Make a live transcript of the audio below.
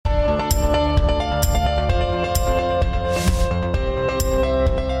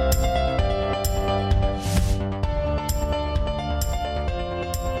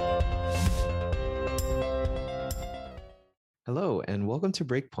to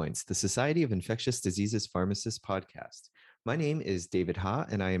Breakpoints, the Society of Infectious Diseases Pharmacists podcast. My name is David Ha,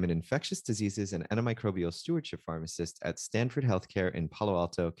 and I am an infectious diseases and antimicrobial stewardship pharmacist at Stanford Healthcare in Palo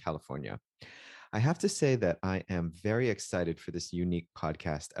Alto, California. I have to say that I am very excited for this unique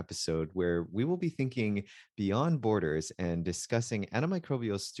podcast episode where we will be thinking beyond borders and discussing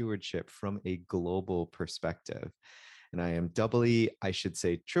antimicrobial stewardship from a global perspective. And I am doubly, I should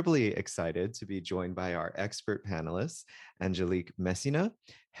say triply excited to be joined by our expert panelists, Angelique Messina,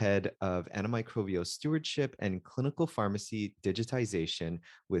 Head of Antimicrobial Stewardship and Clinical Pharmacy Digitization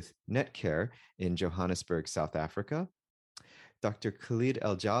with Netcare in Johannesburg, South Africa, Dr. Khalid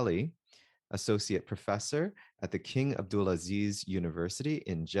El-Jali, Associate Professor at the King Abdulaziz University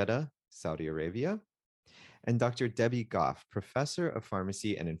in Jeddah, Saudi Arabia, and Dr. Debbie Goff, Professor of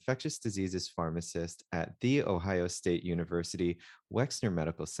Pharmacy and Infectious Diseases Pharmacist at The Ohio State University Wexner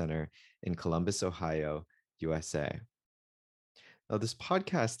Medical Center in Columbus, Ohio, USA. Now, this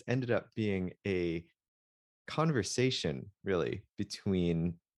podcast ended up being a conversation, really,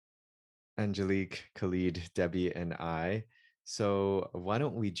 between Angelique, Khalid, Debbie, and I. So why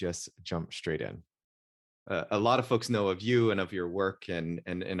don't we just jump straight in? A lot of folks know of you and of your work and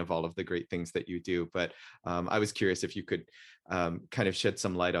of all of the great things that you do. But I was curious if you could kind of shed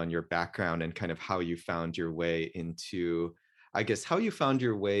some light on your background and kind of how you found your way into, I guess, how you found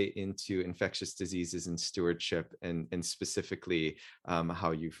your way into infectious diseases and stewardship, and specifically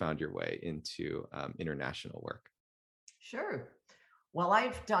how you found your way into international work. Sure. Well,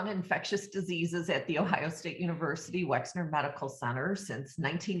 I've done infectious diseases at The Ohio State University Wexner Medical Center since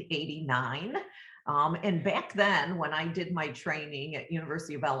 1989. And back then, when I did my training at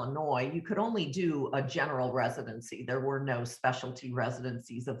University of Illinois, you could only do a general residency. There were no specialty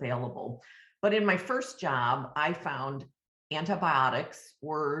residencies available. But in my first job, I found antibiotics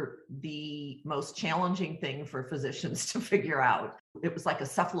were the most challenging thing for physicians to figure out. It was like a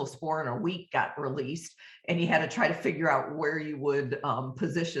cephalosporin a week got released, and you had to try to figure out where you would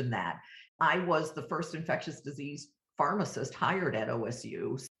position that. I was the first infectious disease pharmacist hired at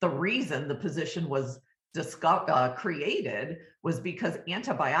OSU. The reason the position was created was because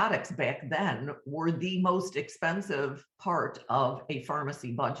antibiotics back then were the most expensive part of a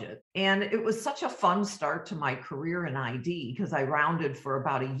pharmacy budget. And it was such a fun start to my career in ID because I rounded for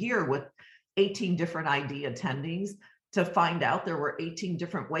about a year with 18 different ID attendings to find out there were 18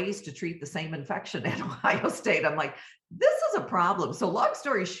 different ways to treat the same infection at Ohio State. I'm like, this is a problem. So long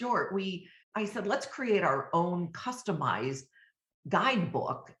story short, I said, let's create our own customized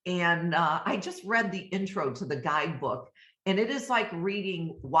guidebook. And I just read the intro to the guidebook, and it is like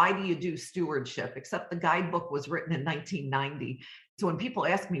reading Why Do You Do Stewardship, except the guidebook was written in 1990. So when people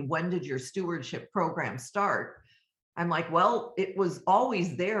ask me, when did your stewardship program start? I'm like, well, it was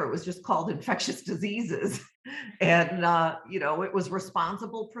always there. It was just called infectious diseases. And, it was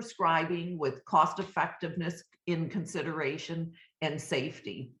responsible prescribing with cost effectiveness in consideration and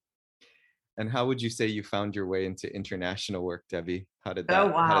safety. And how would you say you found your way into international work, Debbie? How did Oh,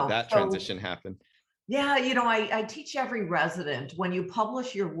 wow. How did that transition happen? Yeah, I teach every resident, when you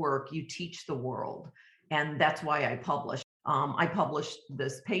publish your work, you teach the world. And that's why I publish. I published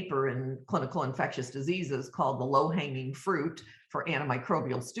this paper in Clinical Infectious Diseases called The Low-Hanging Fruit for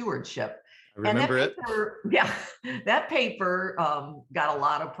Antimicrobial Stewardship. I remember and that paper, it. Yeah, that paper got a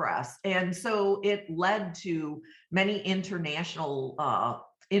lot of press. And so it led to many international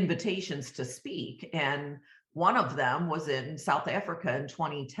invitations to speak. And one of them was in South Africa in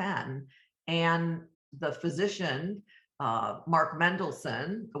 2010. And the physician, Mark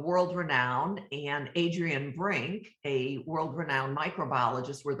Mendelson, a world-renowned, and Adrian Brink, a world-renowned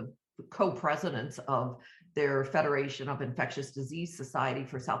microbiologist, were the co-presidents of their Federation of Infectious Disease Society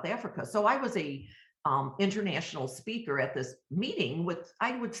for South Africa. So I was a international speaker at this meeting with,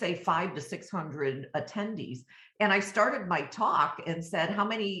 I would say, 500 to 600 attendees. And I started my talk and said, how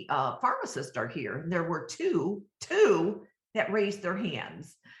many pharmacists are here? And there were two that raised their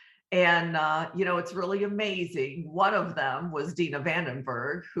hands. And, it's really amazing. One of them was Dina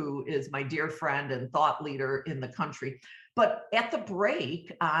Vandenberg, who is my dear friend and thought leader in the country. But at the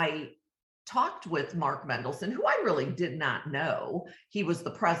break, I talked with Mark Mendelson, who I really did not know. He was the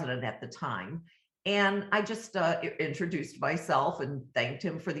president at the time. And I just introduced myself and thanked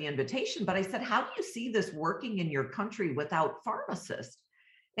him for the invitation. But I said, how do you see this working in your country without pharmacists?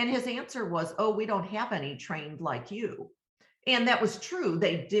 And his answer was, oh, we don't have any trained like you. And that was true.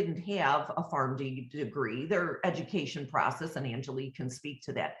 They didn't have a PharmD degree. Their education process, and Angelique can speak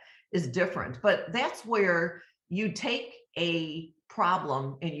to that, is different. But that's where you take a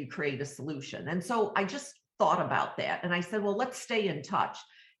problem and you create a solution. And so I just thought about that. And I said, well, let's stay in touch.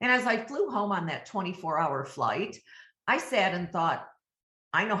 And as I flew home on that 24-hour flight, I sat and thought,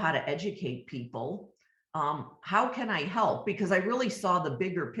 I know how to educate people. How can I help? Because I really saw the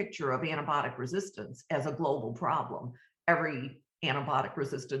bigger picture of antibiotic resistance as a global problem. Every antibiotic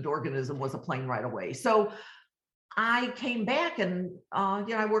resistant organism was a plane right away. So I came back and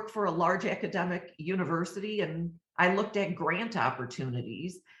I worked for a large academic university, and I looked at grant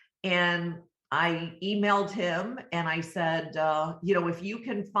opportunities, and I emailed him and I said, if you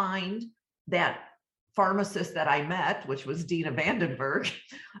can find that pharmacist that I met, which was Dina Vandenberg,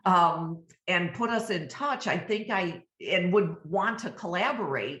 and put us in touch, I think and would want to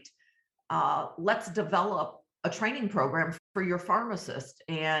collaborate. Let's develop a training program for your pharmacist.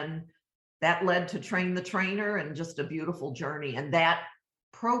 And that led to Train the Trainer, and just a beautiful journey. And that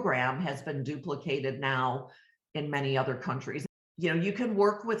program has been duplicated now in many other countries. You can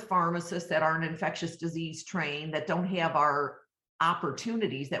work with pharmacists that aren't infectious disease trained, that don't have our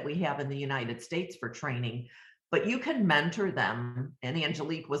opportunities that we have in the United States for training, but you can mentor them. And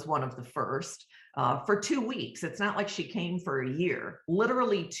Angelique was one of the first for 2 weeks. It's not like she came for a year,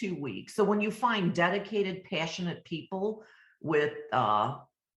 literally 2 weeks. So when you find dedicated, passionate people with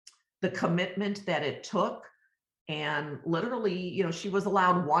the commitment that it took, and literally, she was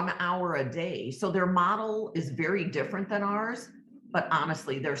allowed 1 hour a day. So their model is very different than ours, but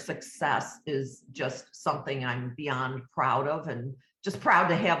honestly, their success is just something I'm beyond proud of, and just proud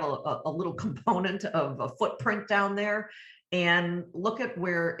to have a little component of a footprint down there. And look at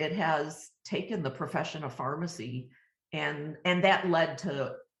where it has taken the profession of pharmacy. And that led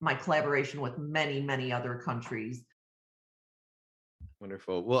to my collaboration with many, many other countries.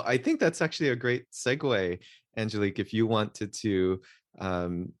 Wonderful. Well, I think that's actually a great segue, Angelique, if you wanted to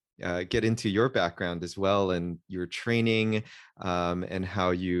get into your background as well, and your training, and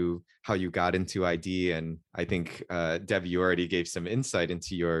how you got into ID. And I think Debbie, you already gave some insight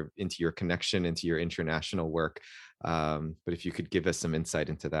into your connection, into your international work. But if you could give us some insight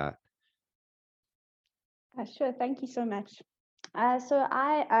into that. Sure. Thank you so much. So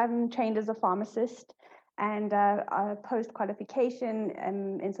I am trained as a pharmacist. And post-qualification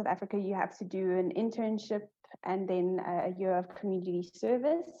in South Africa, you have to do an internship and then a year of community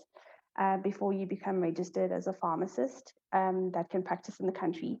service before you become registered as a pharmacist that can practice in the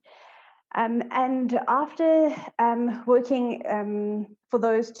country. And after working for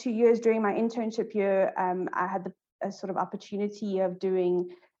those 2 years during my internship year, I had the sort of opportunity of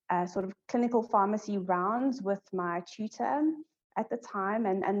doing sort of clinical pharmacy rounds with my tutor at the time,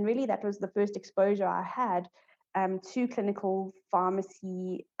 and really that was the first exposure I had to clinical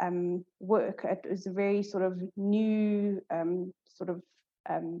pharmacy work. It was a very sort of new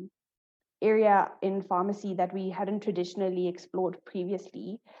area in pharmacy that we hadn't traditionally explored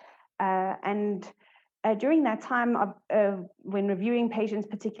previously. And during that time, when reviewing patients,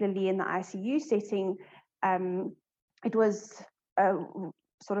 particularly in the ICU setting, it was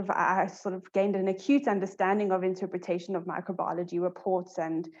I sort of gained an acute understanding of interpretation of microbiology reports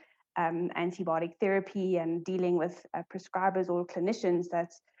and antibiotic therapy, and dealing with prescribers or clinicians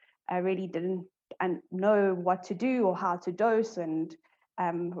that really didn't know what to do or how to dose, and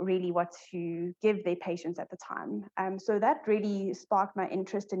really what to give their patients at the time. So that really sparked my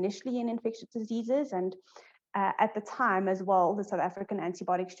interest initially in infectious diseases. And at the time as well, the South African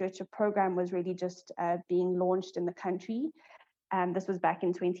Antibiotic Stewardship Program was really just being launched in the country. This was back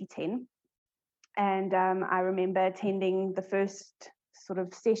in 2010. And I remember attending the first sort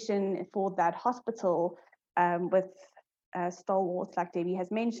of session for that hospital with stalwarts, like Debbie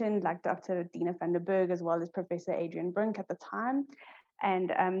has mentioned, like Dr. Dina Vandenberg, as well as Professor Adrian Brink at the time.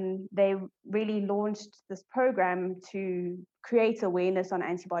 And they really launched this program to create awareness on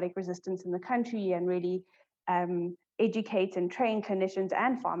antibiotic resistance in the country, and really educate and train clinicians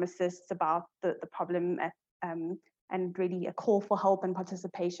and pharmacists about the problem and really a call for help and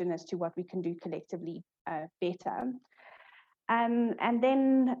participation as to what we can do collectively better. And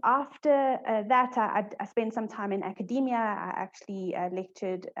then after that, I spent some time in academia. I actually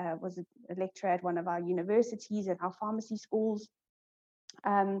was a lecturer at one of our universities and our pharmacy schools.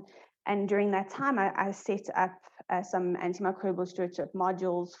 And during that time, I set up some antimicrobial stewardship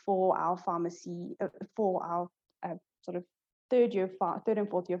modules for our pharmacy, for our sort of third and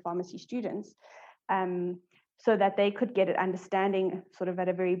fourth year pharmacy students. So that they could get an understanding sort of at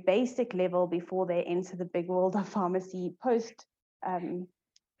a very basic level before they enter the big world of pharmacy post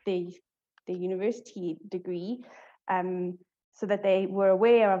the university degree, so that they were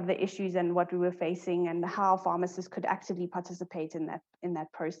aware of the issues and what we were facing, and how pharmacists could actively participate in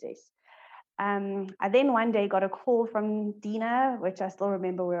that process. I then one day got a call from Dina, which I still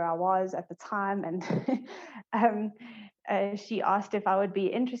remember where I was at the time, and she asked if I would be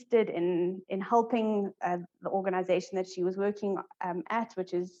interested in helping the organization that she was working at,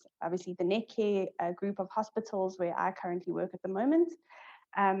 which is obviously the Netcare group of hospitals where I currently work at the moment.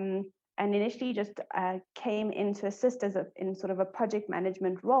 And initially just came in to assist in sort of a project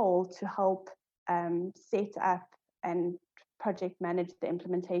management role to help set up and project manage the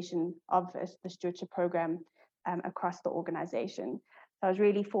implementation of the stewardship program across the organization. So I was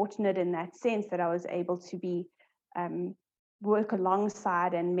really fortunate in that sense that I was able to be work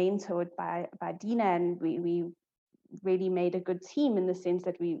alongside and mentored by Dina, and we really made a good team in the sense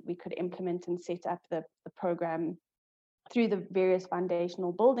that we could implement and set up the program through the various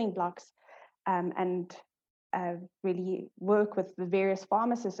foundational building blocks, and really work with the various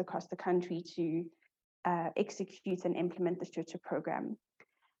pharmacists across the country to execute and implement the stewardship program.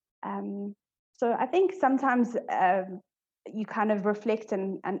 So I think sometimes you kind of reflect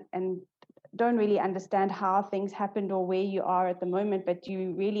and don't really understand how things happened or where you are at the moment, but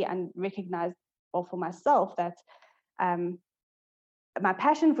you really recognize, or for myself, that my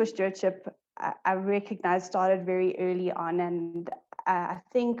passion for stewardship, I recognize started very early on, and I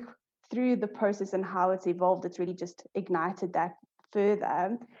think through the process and how it's evolved, it's really just ignited that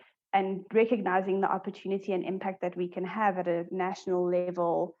further, and recognizing the opportunity and impact that we can have at a national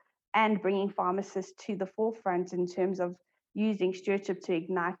level and bringing pharmacists to the forefront in terms of using stewardship to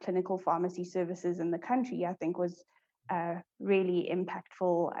ignite clinical pharmacy services in the country, I think was really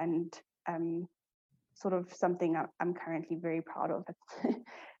impactful and sort of something I'm currently very proud of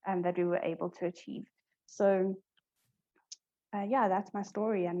that we were able to achieve. So yeah, that's my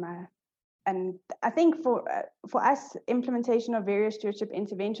story and I think for us, implementation of various stewardship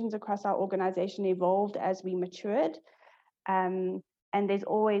interventions across our organization evolved as we matured, and there's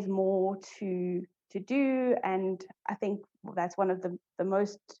always more to do. And I think that's one of the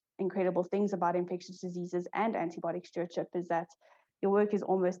most incredible things about infectious diseases and antibiotic stewardship is that your work is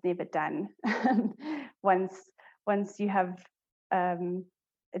almost never done. Once you have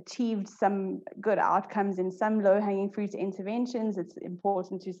achieved some good outcomes in some low-hanging fruit interventions, it's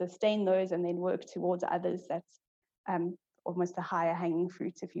important to sustain those and then work towards others that's almost a higher hanging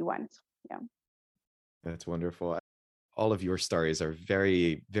fruit, if you want. Yeah. That's wonderful. All of your stories are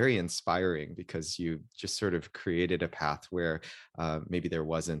very, very inspiring because you just sort of created a path where maybe there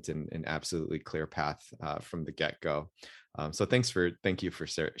wasn't an absolutely clear path from the get-go. So thank you for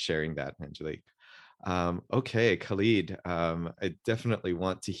sharing that, Angelique. Okay, Khalid, I definitely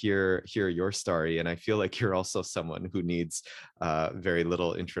want to hear your story, and I feel like you're also someone who needs very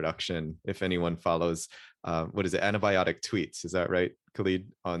little introduction. If anyone follows, what is it, antibiotic tweets? Is that right, Khalid,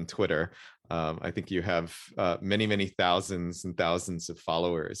 on Twitter? I think you have many, many thousands and thousands of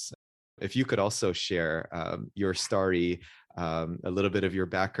followers. If you could also share your story, a little bit of your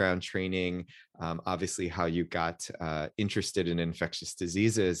background training, obviously how you got interested in infectious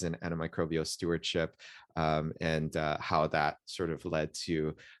diseases and antimicrobial stewardship, and how that sort of led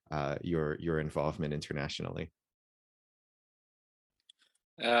to your involvement internationally.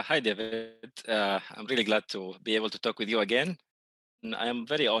 Hi, David. I'm really glad to be able to talk with you again. I am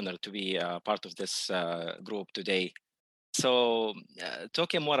very honored to be part of this group today. So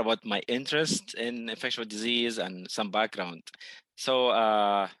talking more about my interest in infectious disease and some background. So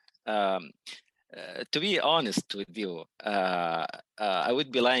to be honest with you, I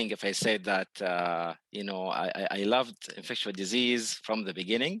would be lying if I said that, I loved infectious disease from the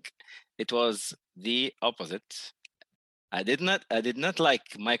beginning. It was the opposite. I did not like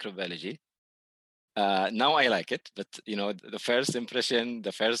microbiology. Now I like it, but the first impression,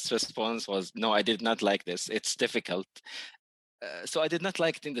 the first response was, no, I did not like this. It's difficult. So I did not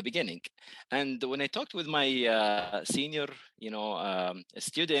like it in the beginning. And when I talked with my senior,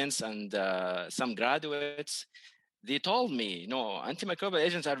 students and some graduates, they told me, antimicrobial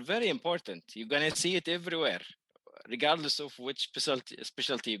agents are very important. You're gonna see it everywhere, regardless of which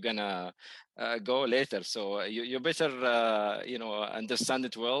specialty you're gonna go later. So you better understand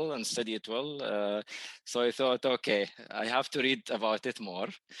it well and study it well. So I thought, okay, I have to read about it more.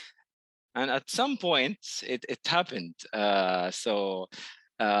 And at some point it happened. So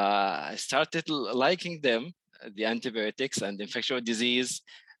I started liking them, the antibiotics and infectious disease.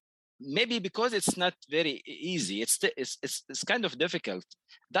 Maybe because it's not very easy, it's kind of difficult.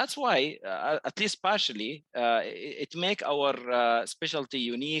 That's why, at least partially, it make our specialty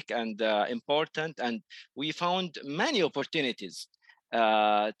unique and important, and we found many opportunities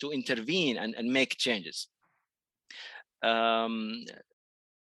to intervene and make changes.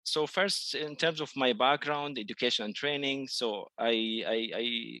 So first, in terms of my background, education and training, so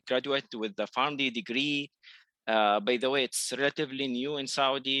I graduated with the PharmD degree By the way, it's relatively new in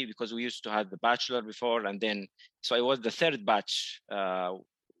Saudi because we used to have the bachelor before, and then so I was the third batch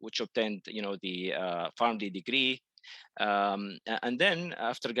which obtained, the PharmD degree. And then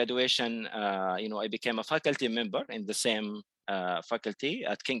after graduation, I became a faculty member in the same faculty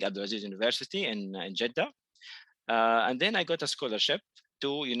at King Abdulaziz University in Jeddah. And then I got a scholarship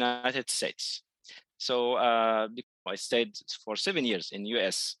to United States. So I stayed for 7 years in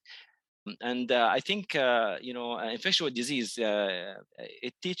US. And I think, infectious disease,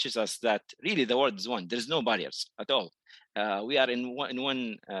 it teaches us that really the world is one. There's no barriers at all. We are in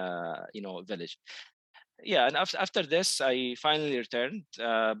one village. Yeah, and after this, I finally returned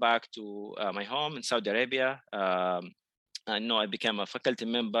back to my home in Saudi Arabia. I became a faculty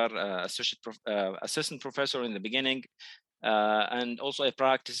member, assistant professor in the beginning, and also I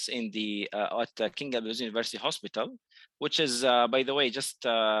practice in at King Abdulaziz University Hospital, which is, by the way, just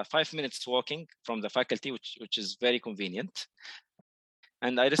 5 minutes walking from the faculty, which is very convenient.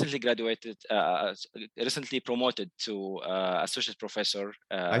 And I recently graduated, recently promoted to associate professor.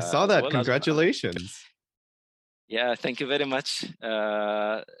 I saw that. Congratulations. Yeah, thank you very much.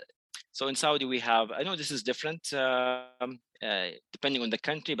 So in Saudi, we have, I know this is different depending on the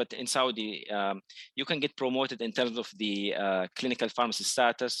country, but in Saudi, you can get promoted in terms of the clinical pharmacy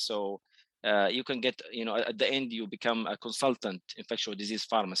status. So you can get, at the end, you become a consultant infectious disease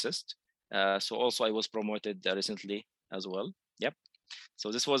pharmacist. So also I was promoted recently as well. Yep.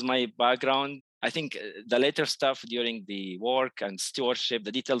 So this was my background. I think the later stuff during the work and stewardship,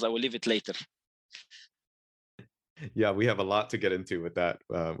 the details, I will leave it later. Yeah, we have a lot to get into with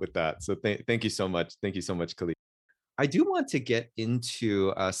that. So thank you so much. Thank you so much, Khalid. I do want to get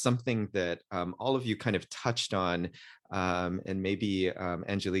into something that all of you kind of touched on, and maybe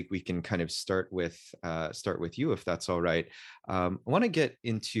Angelique, we can kind of start with you, if that's all right. I want to get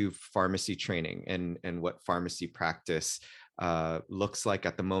into pharmacy training and what pharmacy practice looks like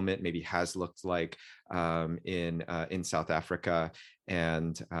at the moment, maybe has looked like in South Africa,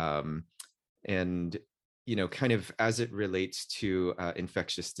 and kind of as it relates to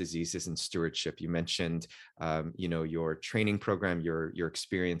infectious diseases and stewardship. You mentioned, your training program, your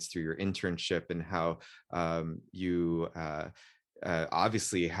experience through your internship, and how you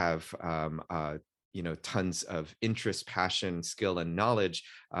obviously have tons of interest, passion, skill, and knowledge,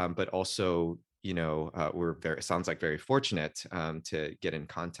 but also sounds like very fortunate to get in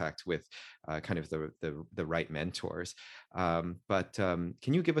contact with kind of the right mentors. But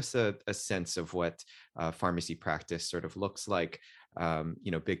can you give us a sense of what pharmacy practice sort of looks like,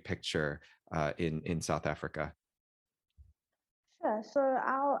 big picture in South Africa? Sure. So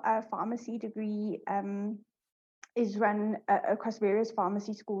our pharmacy degree is run across various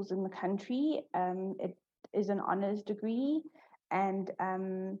pharmacy schools in the country. It is an honors degree, and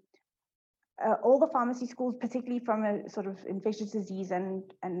all the pharmacy schools, particularly from a sort of infectious disease and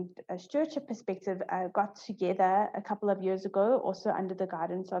a stewardship perspective, got together a couple of years ago, also under the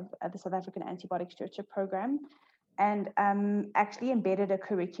guidance of the South African Antibiotic Stewardship Program, and actually embedded a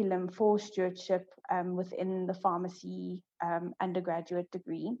curriculum for stewardship within the pharmacy undergraduate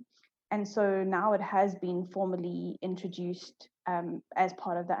degree. And so now it has been formally introduced as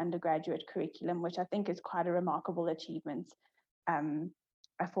part of the undergraduate curriculum, which I think is quite a remarkable achievement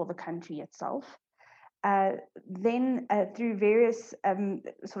for the country itself. Then through various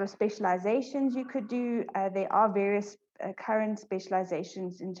sort of specializations you could do, there are various current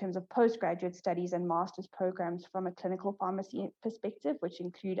specializations in terms of postgraduate studies and master's programs from a clinical pharmacy perspective, which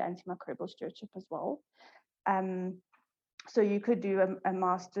include antimicrobial stewardship as well. So you could do a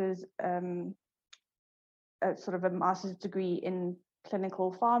master's, sort of a master's degree in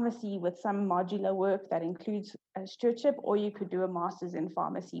clinical pharmacy with some modular work that includes stewardship, or you could do a master's in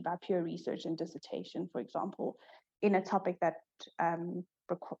pharmacy by pure research and dissertation, for example, in a topic that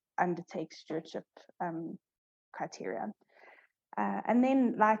undertakes stewardship criteria. And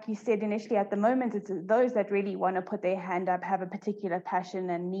then, like you said initially, at the moment, it's those that really want to put their hand up, have a particular passion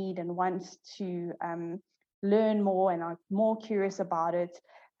and need and wants to learn more and are more curious about it.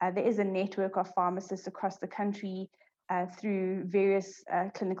 There is a network of pharmacists across the country through various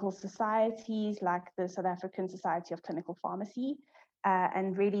clinical societies like the South African Society of Clinical Pharmacy.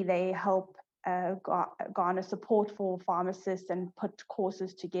 And really they help garner support for pharmacists and put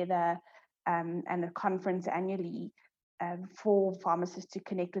courses together and a conference annually for pharmacists to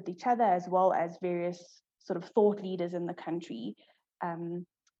connect with each other, as well as various sort of thought leaders in the country.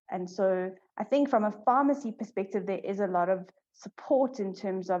 And so I think from a pharmacy perspective, there is a lot of support in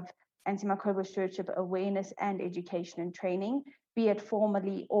terms of antimicrobial stewardship awareness and education and training, be it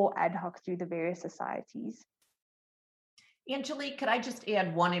formally or ad hoc through the various societies. Angelique, could I just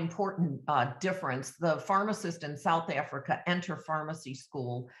add one important difference? The pharmacists in South Africa enter pharmacy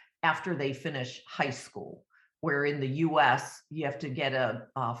school after they finish high school, where in the US, you have to get a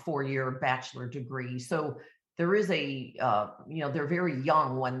 4-year bachelor degree. So there is they're very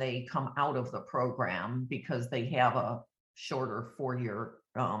young when they come out of the program because they have a shorter 4-year,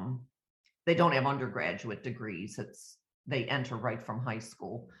 they don't have undergraduate degrees. They enter right from high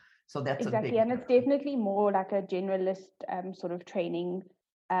school. So that's exactly, and it's definitely more like a generalist sort of training,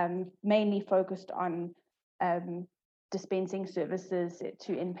 mainly focused on dispensing services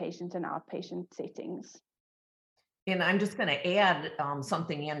to inpatient and outpatient settings. And I'm just going to add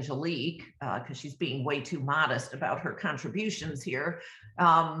something, Angelique, because she's being way too modest about her contributions here.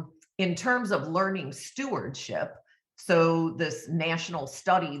 In terms of learning stewardship, so this national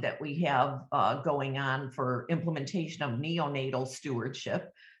study that we have going on for implementation of neonatal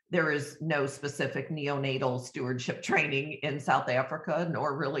stewardship, there is no specific neonatal stewardship training in South Africa,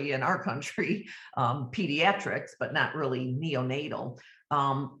 nor really in our country, pediatrics, but not really neonatal.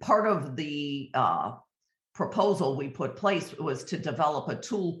 Part of the proposal we put place was to develop a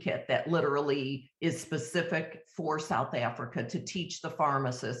toolkit that literally is specific for South Africa to teach the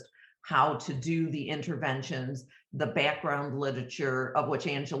pharmacist how to do the interventions, the background literature of which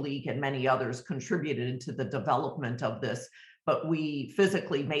Angelique and many others contributed to the development of this. But we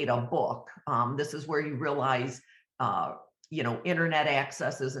physically made a book. This is where you realize, internet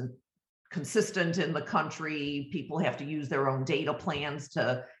access isn't consistent in the country. People have to use their own data plans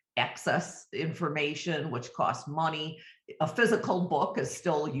to access information, which costs money. A physical book is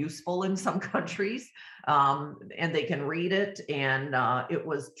still useful in some countries, and they can read it. And it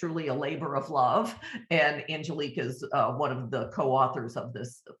was truly a labor of love. And Angelique is one of the co-authors of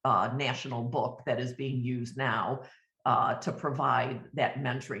this national book that is being used now to provide that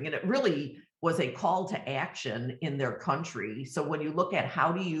mentoring. And it really was a call to action in their country. So when you look at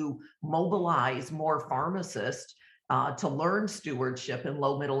how do you mobilize more pharmacists to learn stewardship in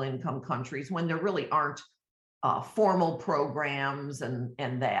low middle income countries when there really aren't formal programs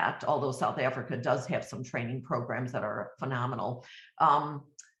and that, although South Africa does have some training programs that are phenomenal.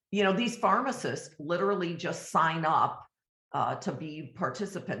 These pharmacists literally just sign up to be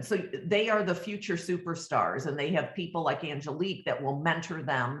participants. So they are the future superstars, and they have people like Angelique that will mentor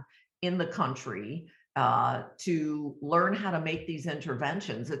them in the country to learn how to make these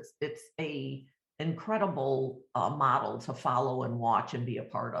interventions. It's a incredible model to follow and watch and be a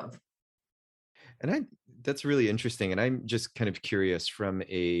part of. And that's really interesting. And I'm just kind of curious from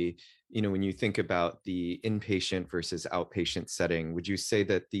when you think about the inpatient versus outpatient setting, would you say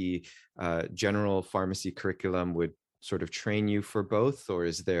that the general pharmacy curriculum would sort of train you for both, or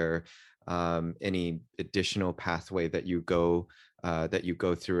is there any additional pathway that you go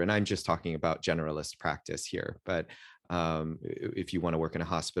through? And I'm just talking about generalist practice here, but if you want to work in a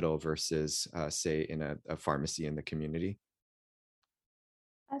hospital versus say in a pharmacy in the community.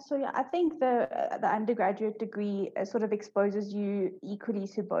 So yeah, I think the undergraduate degree sort of exposes you equally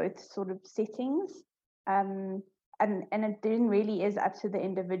to both sort of settings, and it then really is up to the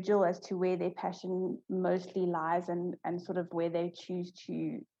individual as to where their passion mostly lies and sort of where they choose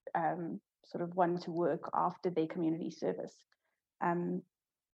to sort of want to work after their community service.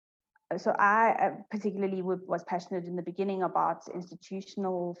 So I particularly was passionate in the beginning about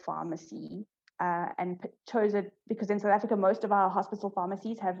institutional pharmacy. And chose it because in South Africa, most of our hospital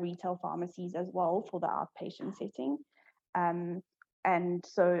pharmacies have retail pharmacies as well for the outpatient setting. And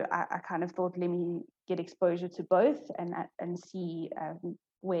so I kind of thought, let me get exposure to both and see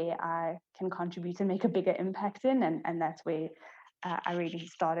where I can contribute and make a bigger impact in. And that's where I really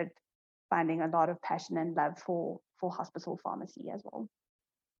started finding a lot of passion and love for hospital pharmacy as well.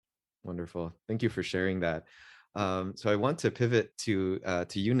 Wonderful. Thank you for sharing that. So I want to pivot to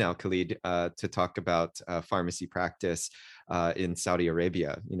you now, Khalid, to talk about pharmacy practice in Saudi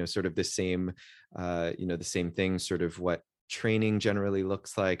Arabia. Sort of the same thing, sort of what training generally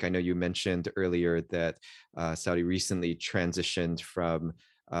looks like. I know you mentioned earlier that Saudi recently transitioned from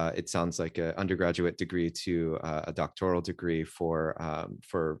it sounds like an undergraduate degree to a doctoral degree for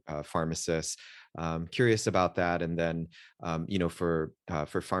pharmacists. Curious about that, and then for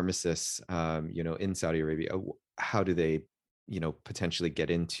pharmacists, in Saudi Arabia, how do they, potentially get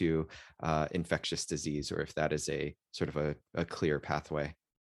into infectious disease, or if that is a sort of a clear pathway?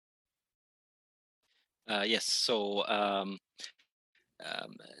 Yes. So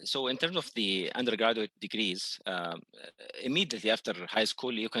in terms of the undergraduate degrees, immediately after high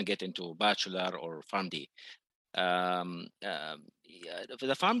school, you can get into bachelor or PharmD. The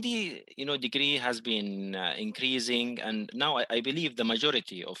PharmD, degree has been increasing, and now I believe the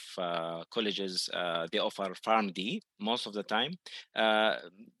majority of colleges they offer PharmD most of the time.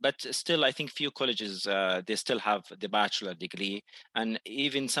 But still, I think few colleges they still have the bachelor degree, and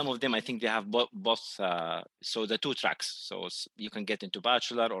even some of them I think they have both. So the two tracks, so you can get into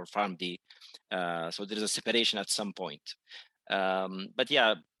bachelor or PharmD. So there is a separation at some point. But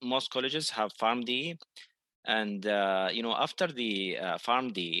yeah, most colleges have PharmD. And after the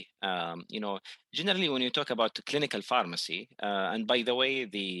PharmD, generally when you talk about clinical pharmacy, and by the way,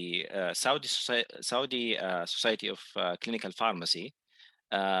 the Saudi Society of Clinical Pharmacy,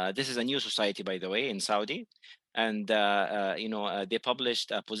 this is a new society, by the way, in Saudi, and they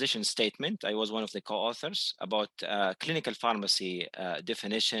published a position statement. I was one of the co-authors about clinical pharmacy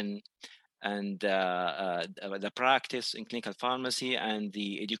definition and the practice in clinical pharmacy and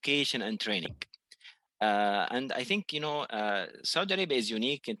the education and training. And I think, Saudi Arabia is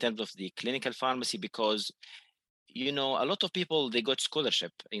unique in terms of the clinical pharmacy because, a lot of people, they got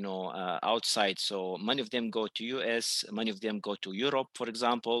scholarship, outside. So many of them go to US, many of them go to Europe, for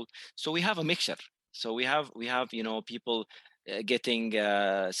example. So we have a mixture. So we have, people getting,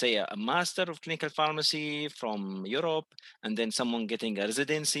 say, a master of clinical pharmacy from Europe, and then someone getting a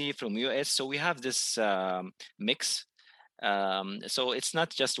residency from US. So we have this mix. So it's not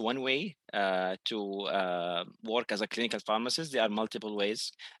just one way to work as a clinical pharmacist. There are multiple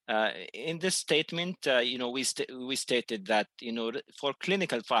ways. In this statement, we stated that for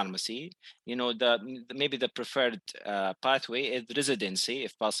clinical pharmacy, maybe the preferred pathway is residency,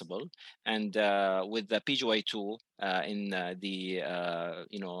 if possible, and with the PGY2 in the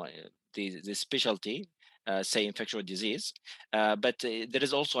specialty. Say infectious disease, but there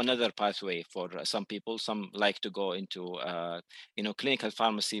is also another pathway for some people. Some like to go into clinical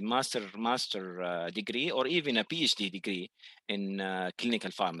pharmacy master degree, or even a PhD degree in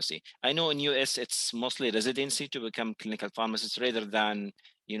clinical pharmacy. I know in US it's mostly residency to become clinical pharmacist rather than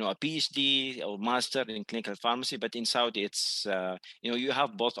a PhD or master in clinical pharmacy. But in Saudi, it's you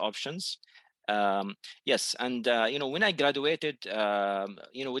have both options. Yes, and when I graduated,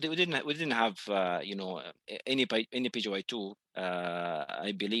 we didn't have any PGY2,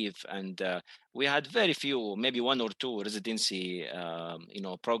 I believe, and we had very few, maybe one or two residency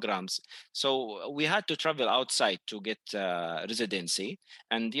programs. So we had to travel outside to get residency,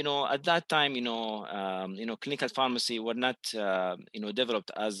 and at that time, clinical pharmacy were not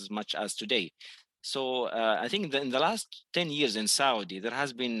developed as much as today. So I think in the last 10 years in Saudi, there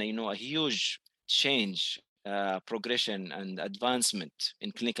has been a huge change, progression, and advancement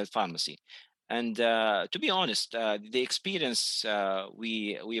in clinical pharmacy. And to be honest, the experience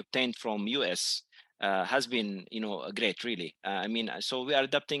we obtained from US has been great, really. So we are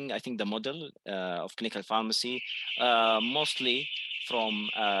adapting, I think, the model of clinical pharmacy mostly from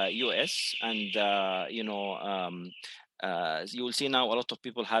US, and you will see now a lot of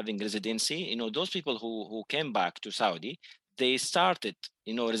people having residency. Those people who came back to Saudi, they started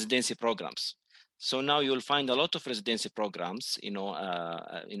residency programs. So now you'll find a lot of residency programs,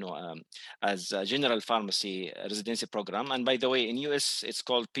 as a general pharmacy residency program. And by the way, in US it's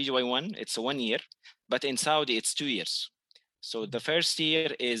called PGY1. It's 1 year, but in Saudi it's 2 years. So the first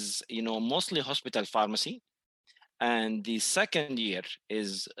year is mostly hospital pharmacy, and the second year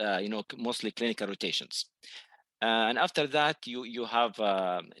is mostly clinical rotations. And after that, you have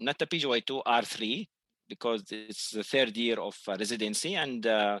not the PGY2, R3, because it's the third year of residency, and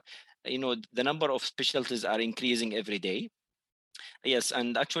the number of specialties are increasing every day. Yes,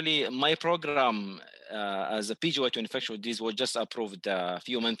 and actually my program as a PGY2 infectious disease was just approved a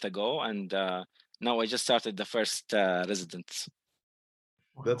few months ago, and now I just started the first residents.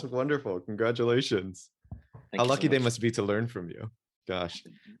 That's wonderful. Congratulations. How lucky they must be to learn from you. Gosh.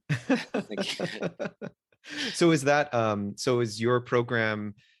 Thank you. So is that is your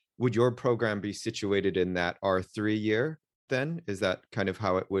program, would your program be situated in that R3 year then? Is that kind of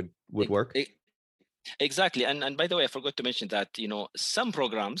how it would work? Exactly. And by the way, I forgot to mention that some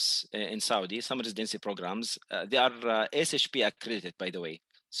programs in Saudi, some residency programs, they are SHP accredited, by the way.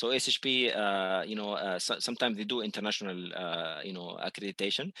 So SHP, sometimes they do international,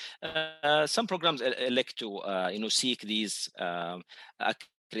 accreditation. Some programs elect to, seek these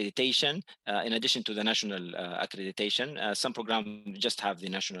accreditation in addition to the national accreditation. Some programs just have the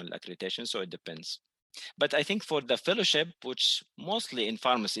national accreditation, so it depends. But I think for the fellowship, which mostly in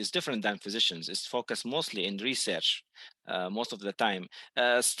pharmacy is different than physicians, is focused mostly in research most of the time.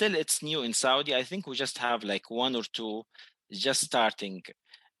 Still, it's new in Saudi. I think we just have like one or two just starting,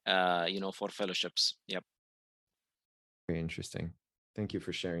 for fellowships. Yep. Very interesting. Thank you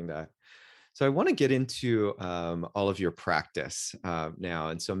for sharing that. So I want to get into all of your practice now,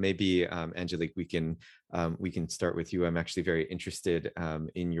 and so maybe Angelique, we can start with you. I'm actually very interested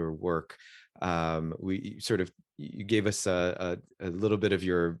in your work. You gave us a little bit of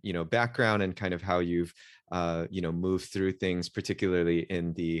your background and kind of how you've moved through things, particularly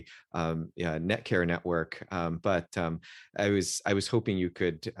in the Netcare network. But I was hoping you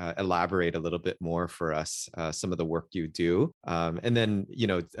could elaborate a little bit more for us, some of the work you do, and then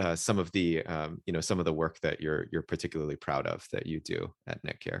some of the work that you're particularly proud of that you do at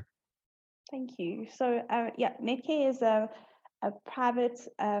Netcare. Thank you. So Netcare is a private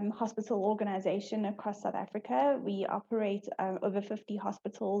hospital organization across South Africa. We operate over 50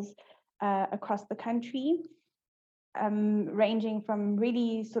 hospitals across the country, ranging from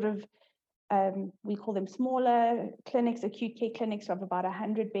really sort of, we call them smaller clinics, acute care clinics of about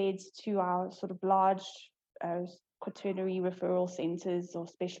 100 beds, to our sort of large quaternary referral centers or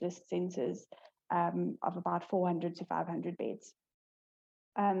specialist centers of about 400 to 500 beds.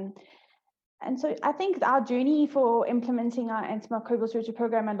 And so I think our journey for implementing our antimicrobial stewardship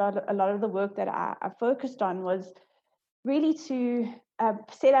program, and a lot of the work that I focused on was really to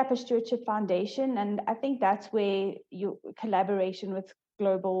set up a stewardship foundation. And I think that's where your collaboration with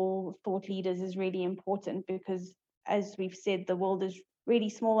global thought leaders is really important, because as we've said, the world is really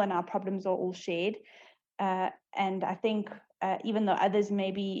small and our problems are all shared. And I think even though others may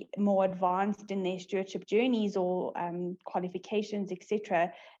be more advanced in their stewardship journeys or qualifications,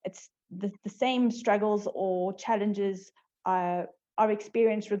 etc., it's the same struggles or challenges are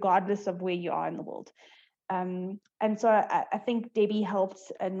experienced regardless of where you are in the world. And so I think Debbie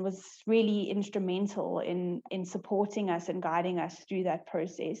helped and was really instrumental in supporting us and guiding us through that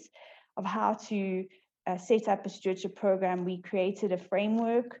process of how to set up a stewardship program. We created a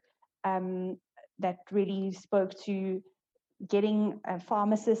framework that really spoke to getting a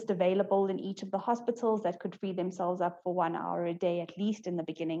pharmacist available in each of the hospitals that could free themselves up for 1 hour a day, at least in the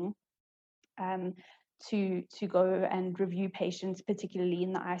beginning, to go and review patients, particularly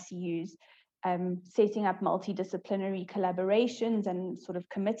in the ICUs, setting up multidisciplinary collaborations and sort of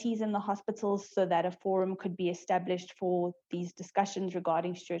committees in the hospitals so that a forum could be established for these discussions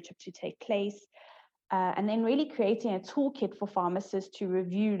regarding stewardship to take place, and then really creating a toolkit for pharmacists to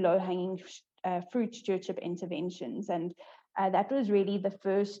review low-hanging fruit stewardship interventions. And that was really the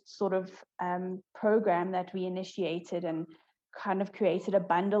first sort of program that we initiated, and kind of created a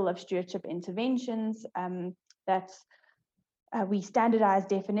bundle of stewardship interventions that we standardized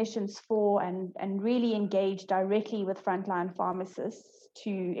definitions for, and really engaged directly with frontline pharmacists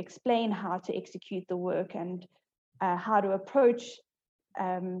to explain how to execute the work and how to approach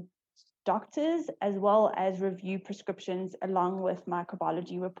doctors, as well as review prescriptions along with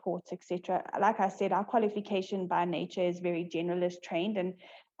microbiology reports, etc. Like I said, our qualification by nature is very generalist trained,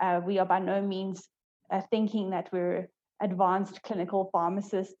 and we are by no means thinking that we're advanced clinical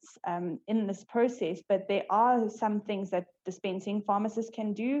pharmacists in this process, but there are some things that dispensing pharmacists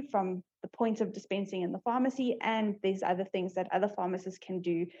can do from the point of dispensing in the pharmacy, and there's other things that other pharmacists can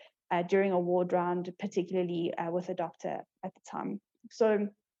do during a ward round, particularly with a doctor at the time. So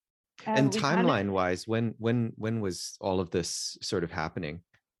and timeline-wise, when was all of this sort of happening?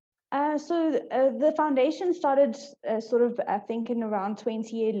 So the foundation started sort of, I think, in around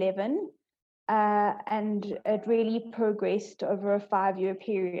 2011, and it really progressed over a 5-year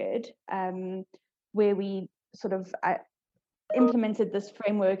period, where we sort of implemented this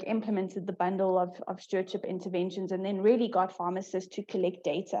framework, implemented the bundle of stewardship interventions, and then really got pharmacists to collect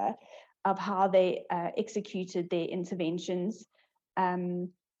data of how they executed their interventions.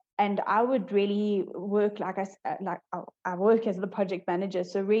 And I would really work I work as the project manager,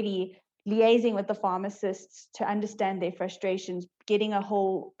 so really liaising with the pharmacists to understand their frustrations, getting a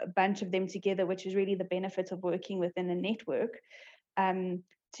whole bunch of them together, which is really the benefit of working within a network. And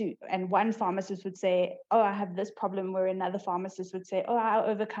one pharmacist would say, oh, I have this problem, where another pharmacist would say, oh, I'll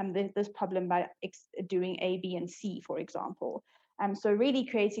overcome this problem by doing A, B, and C, for example. So really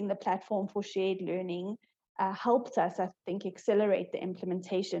creating the platform for shared learning helped us, I think, accelerate the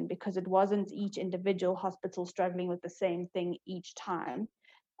implementation, because it wasn't each individual hospital struggling with the same thing each time.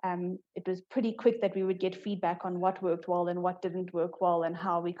 It was pretty quick that we would get feedback on what worked well and what didn't work well, and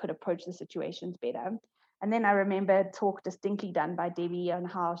how we could approach the situations better. And then I remember a talk distinctly done by Debbie on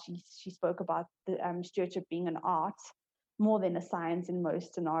how she spoke about the stewardship being an art more than a science in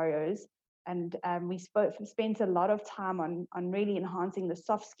most scenarios. And we spent a lot of time on really enhancing the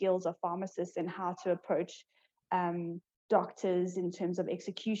soft skills of pharmacists and how to approach doctors in terms of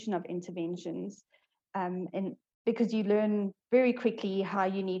execution of interventions. And because you learn very quickly how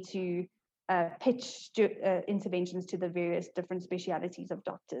you need to pitch interventions to the various different specialities of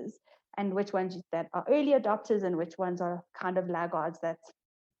doctors, and which ones that are early adopters and which ones are kind of laggards that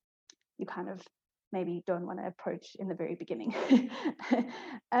you kind of maybe don't want to approach in the very beginning.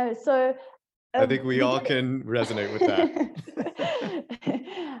 I think we all can resonate with that.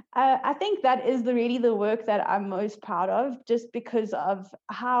 I think that is really the work that I'm most proud of, just because of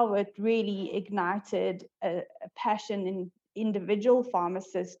how it really ignited a passion in individual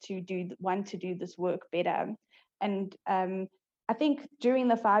pharmacists to want to do this work better. And I think during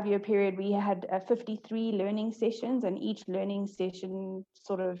the 5-year period, we had 53 learning sessions, and each learning session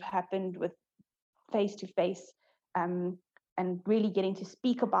sort of happened with face-to-face and really getting to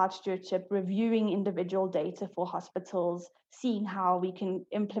speak about stewardship, reviewing individual data for hospitals, seeing how we can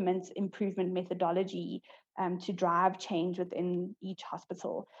implement improvement methodology to drive change within each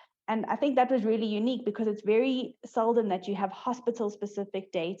hospital. And I think that was really unique, because it's very seldom that you have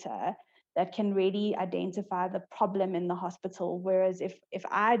hospital-specific data that can really identify the problem in the hospital. Whereas if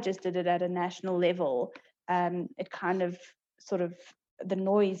I just did it at a national level, it kind of sort of, the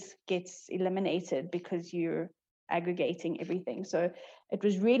noise gets eliminated because you're aggregating everything. So it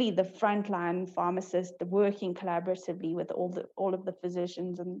was really the frontline pharmacist working collaboratively with all of the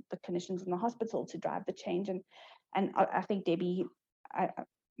physicians and the clinicians in the hospital to drive the change. And I think Debbie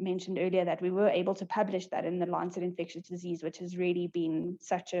mentioned earlier that we were able to publish that in the Lancet Infectious Disease, which has really been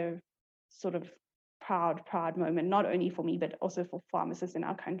such a sort of proud moment, not only for me, but also for pharmacists in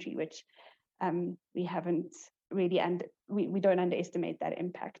our country, which we haven't really, and we don't underestimate that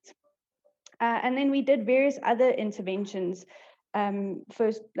impact. And then we did various other interventions.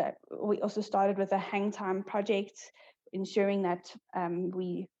 First, we also started with a hang time project, ensuring that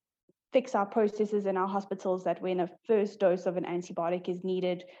we fix our processes in our hospitals, that when a first dose of an antibiotic is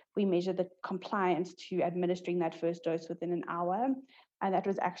needed, we measure the compliance to administering that first dose within an hour. And that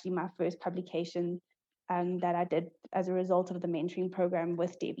was actually my first publication that I did as a result of the mentoring program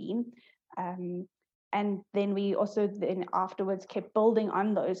with Debbie. And then we also afterwards kept building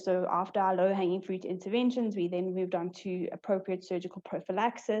on those. So after our low-hanging fruit interventions, we then moved on to appropriate surgical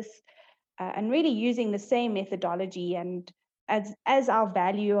prophylaxis, and really using the same methodology. And as our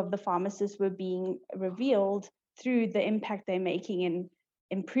value of the pharmacists were being revealed through the impact they're making in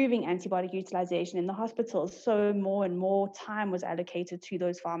improving antibiotic utilization in the hospitals, so more and more time was allocated to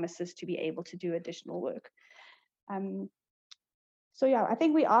those pharmacists to be able to do additional work. So yeah, I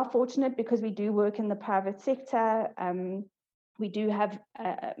think we are fortunate because we do work in the private sector. We do have,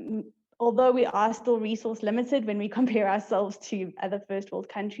 although we are still resource limited when we compare ourselves to other first world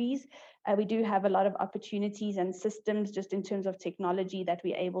countries, we do have a lot of opportunities and systems just in terms of technology that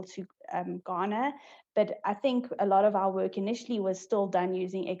we're able to garner. But I think a lot of our work initially was still done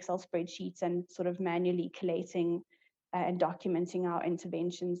using Excel spreadsheets and sort of manually collating and documenting our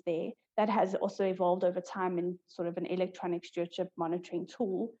interventions there. That has also evolved over time in sort of an electronic stewardship monitoring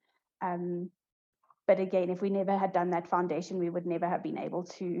tool. But again, if we never had done that foundation, we would never have been able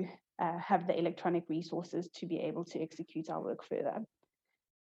to have the electronic resources to be able to execute our work further.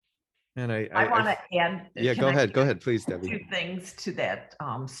 And I want to add. Yeah, go ahead, please, Debbie. 2 things to that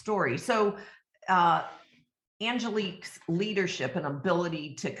story. So Angelique's leadership and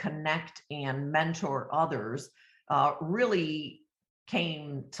ability to connect and mentor others really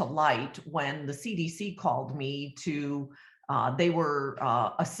came to light when the CDC called me to, they were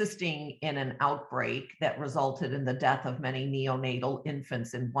assisting in an outbreak that resulted in the death of many neonatal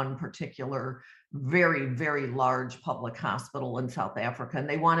infants in one particular very, very large public hospital in South Africa. And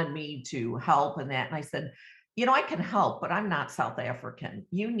they wanted me to help in that. And I said, you know, I can help, but I'm not South African.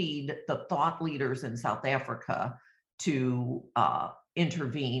 You need the thought leaders in South Africa to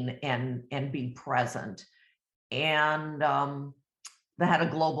intervene and be present. And the head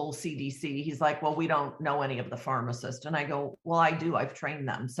of global CDC, he's like, well, we don't know any of the pharmacists. And I go, well, I do, I've trained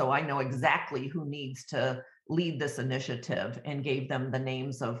them. So I know exactly who needs to lead this initiative, and gave them the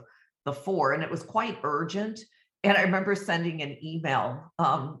names of the 4. And it was quite urgent. And I remember sending an email.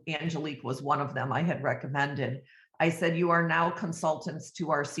 Angelique was one of them I had recommended. I said, you are now consultants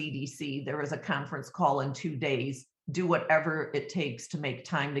to our CDC. There is a conference call in 2 days. Do whatever it takes to make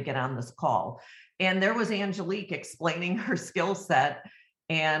time to get on this call. And there was Angelique explaining her skill set,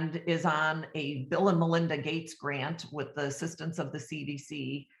 and is on a Bill and Melinda Gates grant with the assistance of the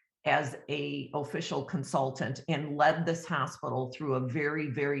CDC as an official consultant, and led this hospital through a very,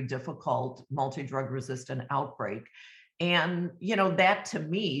 very difficult multi-drug resistant outbreak. And, you know, that to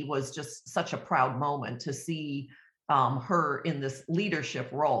me was just such a proud moment to see her in this leadership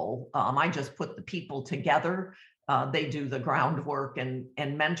role. I just put the people together. They do the groundwork, and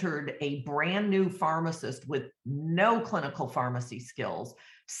mentored a brand new pharmacist with no clinical pharmacy skills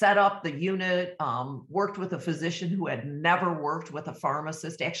set up the unit, worked with a physician who had never worked with a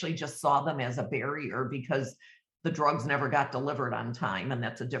pharmacist, actually just saw them as a barrier because the drugs never got delivered on time. And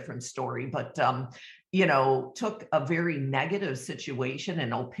that's a different story. But, took a very negative situation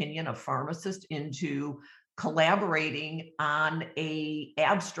and opinion of pharmacists into collaborating on a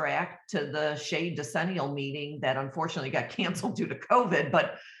abstract to the Shea Decennial meeting that unfortunately got canceled due to COVID.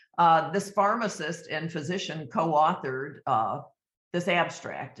 But this pharmacist and physician co-authored this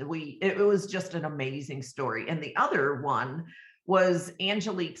abstract. It was just an amazing story. And the other one was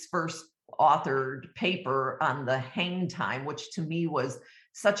Angelique's first authored paper on the hang time, which to me was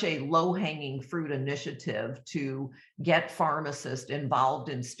such a low-hanging fruit initiative to get pharmacists involved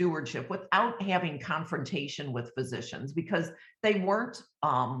in stewardship without having confrontation with physicians, because they weren't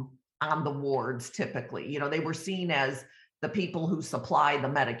on the wards typically. They were seen as the people who supply the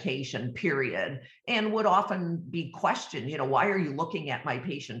medication, period, and would often be questioned, why are you looking at my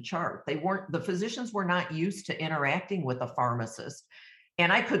patient chart? The physicians were not used to interacting with a pharmacist.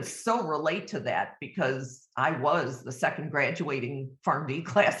 And I could so relate to that because I was the second graduating PharmD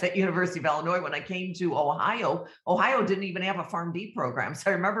class at University of Illinois. When I came to Ohio didn't even have a PharmD program. So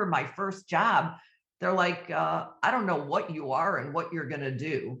I remember my first job, they're like, I don't know what you are and what you're going to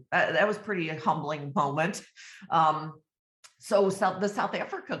do. That was pretty humbling moment. So the South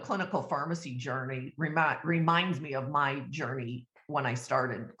Africa clinical pharmacy journey reminds me of my journey when I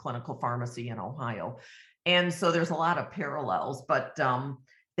started clinical pharmacy in Ohio. And so there's a lot of parallels, but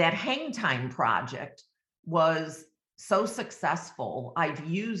that hang time project was so successful. I've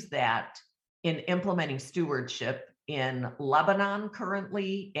used that in implementing stewardship in Lebanon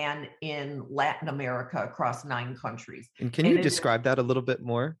currently and in Latin America across 9 countries. And can you describe that a little bit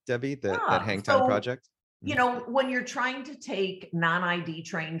more, Debbie, that hang time project? When you're trying to take non-ID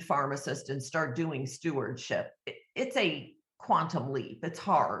trained pharmacists and start doing stewardship, it's a quantum leap. It's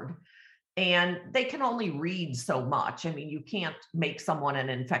hard. And they can only read so much. I mean, you can't make someone an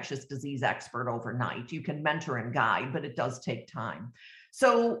infectious disease expert overnight. You can mentor and guide, but it does take time.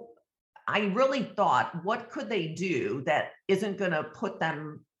 So I really thought, what could they do that isn't going to put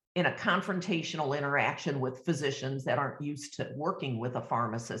them in a confrontational interaction with physicians that aren't used to working with a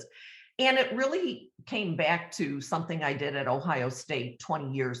pharmacist? And it really came back to something I did at Ohio State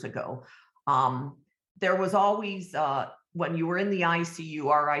 20 years ago. There was always, when you were in the ICU,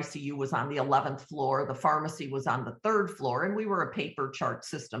 our ICU was on the 11th floor, the pharmacy was on the 3rd floor, and we were a paper chart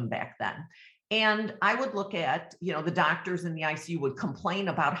system back then. And I would look at, the doctors in the ICU would complain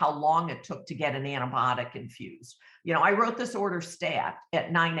about how long it took to get an antibiotic infused. I wrote this order stat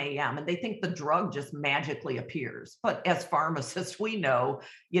at 9 a.m. and they think the drug just magically appears. But as pharmacists, we know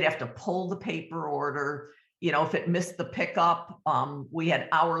you'd have to pull the paper order. If it missed the pickup, we had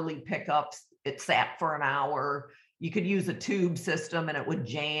hourly pickups. It sat for an hour. You could use a tube system and it would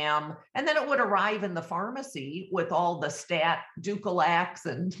jam. And then it would arrive in the pharmacy with all the stat Dulcolax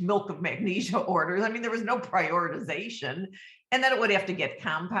and milk of magnesia orders. I mean, there was no prioritization. And then it would have to get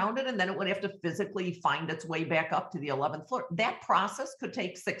compounded, and then it would have to physically find its way back up to the 11th floor. That process could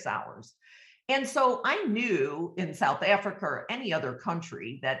take 6 hours. And so I knew in South Africa or any other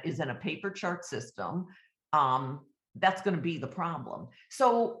country that is in a paper chart system, that's going to be the problem.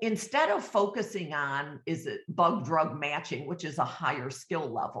 So instead of focusing on, is it bug drug matching, which is a higher skill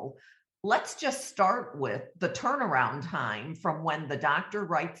level, let's just start with the turnaround time from when the doctor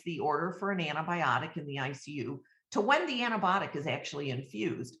writes the order for an antibiotic in the ICU to when the antibiotic is actually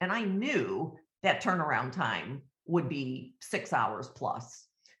infused. And I knew that turnaround time would be 6 hours plus.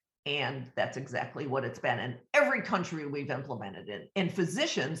 And that's exactly what it's been in every country we've implemented it. And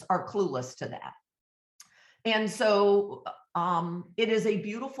physicians are clueless to that. And so it is a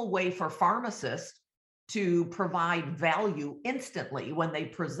beautiful way for pharmacists to provide value instantly when they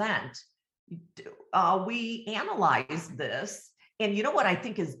present. We analyze this. And what I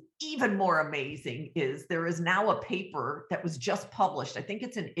think is even more amazing is there is now a paper that was just published, I think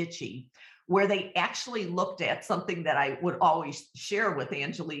it's in Itchy, where they actually looked at something that I would always share with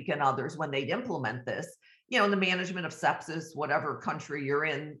Angelique and others when they'd implement this. In the management of sepsis, whatever country you're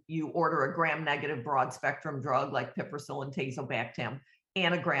in, you order a gram-negative broad-spectrum drug like piperacillin and tazobactam,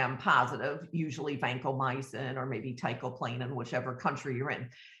 and a gram-positive, usually vancomycin or maybe teicoplanin, whichever country you're in.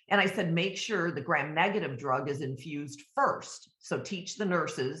 And I said, make sure the gram-negative drug is infused first. So teach the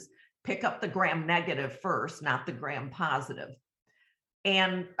nurses, pick up the gram-negative first, not the gram-positive.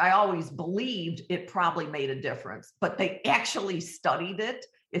 And I always believed it probably made a difference, but they actually studied it.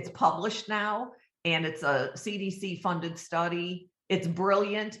 It's published now. And it's a CDC funded study. It's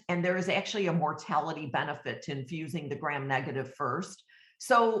brilliant. And there is actually a mortality benefit to infusing the gram-negative first.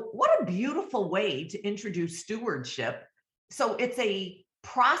 So what a beautiful way to introduce stewardship. So it's a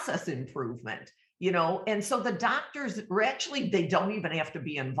process improvement, and so the doctors actually, they don't even have to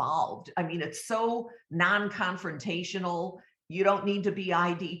be involved. I mean, it's so non-confrontational. You don't need to be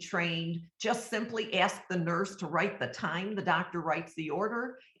ID trained. Just simply ask the nurse to write the time the doctor writes the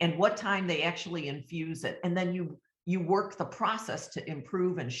order and what time they actually infuse it. And then you work the process to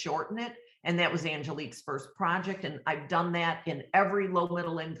improve and shorten it. And that was Angelique's first project. And I've done that in every low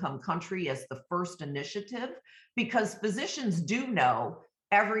middle income country as the first initiative, because physicians do know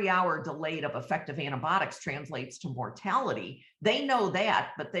every hour delayed of effective antibiotics translates to mortality. They know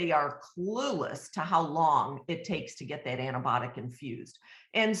that, but they are clueless to how long it takes to get that antibiotic infused.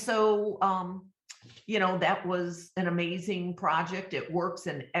 And so, that was an amazing project. It works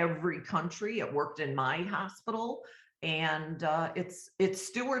in every country. It worked in my hospital. And it's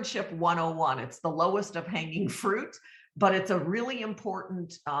stewardship 101. It's the lowest of hanging fruit, but it's a really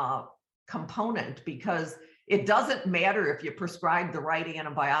important component, because it doesn't matter if you prescribe the right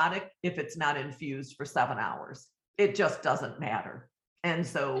antibiotic if it's not infused for 7 hours. It just doesn't matter. And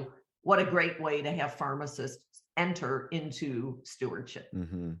so what a great way to have pharmacists enter into stewardship.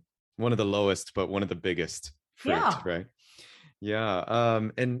 Mm-hmm. One of the lowest, but one of the biggest fruit, right? Yeah.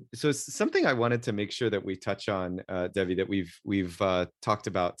 And so it's something I wanted to make sure that we touch on, Debbie, that we've talked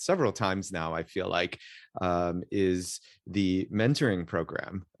about several times now, I feel like, is the mentoring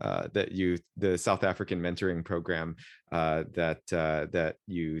program the South African mentoring program that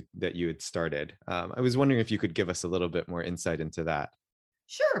you had started. I was wondering if you could give us a little bit more insight into that.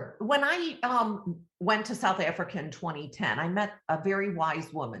 Sure. When I went to South Africa in 2010, I met a very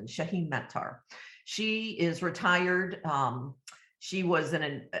wise woman, Shaheen Mettar. She is retired. She was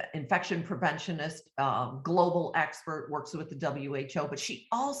an infection preventionist, global expert, works with the WHO, but she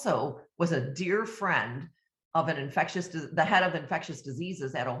also was a dear friend of the head of infectious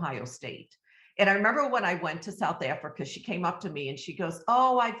diseases at Ohio State. And I remember when I went to South Africa, she came up to me and she goes,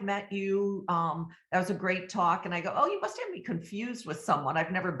 "Oh, I've met you. That was a great talk." And I go, "Oh, you must have me confused with someone.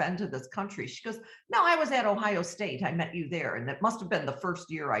 I've never been to this country." She goes, "No, I was at Ohio State. I met you there. And it must have been the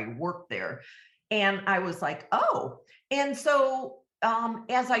first year I worked there." And I was like, "Oh." And so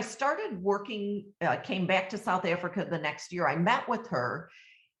as I started working, came back to South Africa the next year, I met with her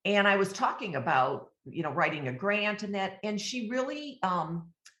and I was talking about, writing a grant and that, and she really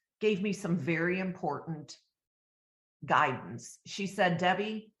gave me some very important guidance. She said,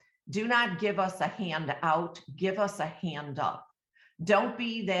 "Debbie, do not give us a hand out, give us a hand up. Don't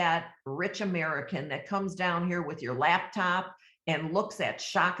be that rich American that comes down here with your laptop and looks at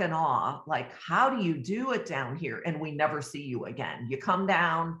shock and awe, like, how do you do it down here? And we never see you again. You come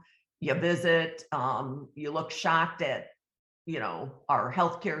down, you visit, you look shocked at, our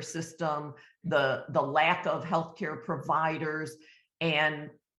healthcare system, the lack of healthcare providers,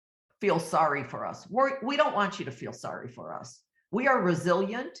 and feel sorry for us. We don't want you to feel sorry for us. We are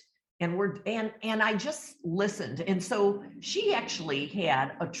resilient, and I just listened." And so she actually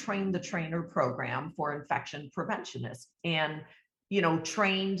had a train the trainer program for infection preventionists, and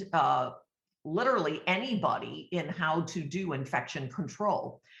trained literally anybody in how to do infection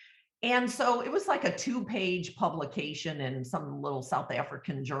control. And so it was like a 2-page publication in some little South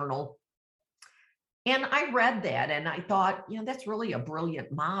African journal. And I read that and I thought, that's really a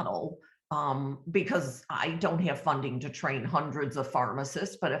brilliant model, because I don't have funding to train hundreds of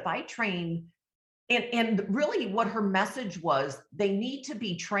pharmacists. But if I train, and really what her message was, they need to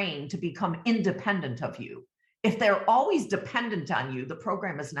be trained to become independent of you. If they're always dependent on you, the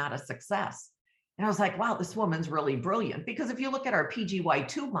program is not a success. And I was like, wow, this woman's really brilliant. Because if you look at our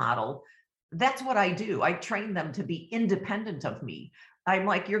PGY2 model, that's what I do. I train them to be independent of me. I'm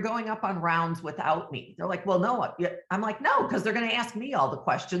like, "You're going up on rounds without me." They're like, "Well, no." I'm like, "No, because they're going to ask me all the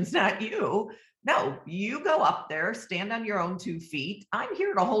questions, not you. No, you go up there, stand on your own 2 feet. I'm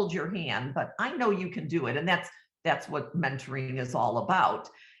here to hold your hand, but I know you can do it." And that's what mentoring is all about.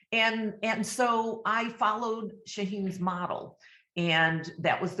 And so I followed Shaheen's model. And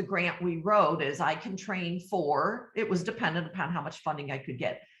that was the grant we wrote, is I can train 4. It was dependent upon how much funding I could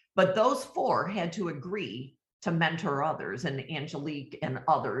get. But those 4 had to agree to mentor others. And Angelique and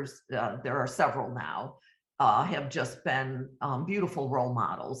others, there are several now, have just been beautiful role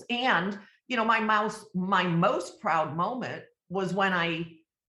models. And, my most proud moment was when I,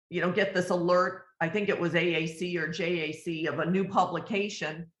 get this alert, I think it was AAC or JAC, of a new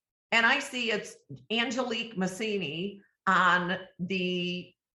publication. And I see it's Angelique Massini on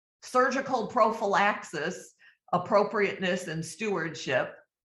the surgical prophylaxis, appropriateness, and stewardship.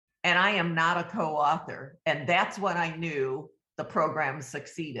 And I am not a co-author. And that's when I knew the program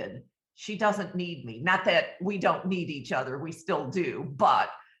succeeded. She doesn't need me. Not that we don't need each other, we still do. But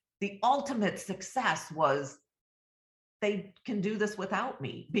the ultimate success was they can do this without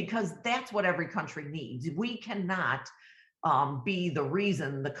me, because that's what every country needs. We cannot be the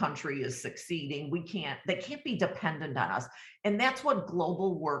reason the country is succeeding. They can't be dependent on us. And that's what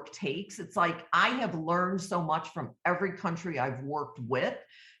global work takes. It's like, I have learned so much from every country I've worked with.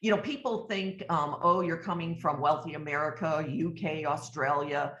 You know, people think, oh, you're coming from wealthy America, UK,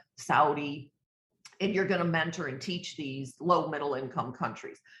 Australia, Saudi, and you're going to mentor and teach these low middle income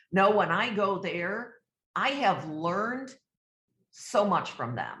countries. No, when I go there, I have learned so much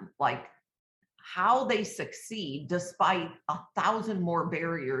from them, like how they succeed despite 1,000 more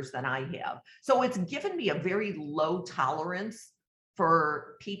barriers than I have. So it's given me a very low tolerance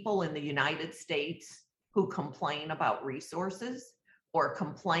for people in the United States who complain about resources or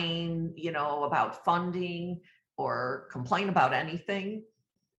complain, you know, about funding or complain about anything.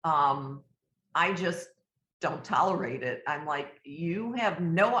 I just don't tolerate it. I'm like, you have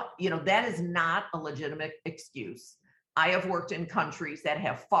no, you know, that is not a legitimate excuse. I have worked in countries that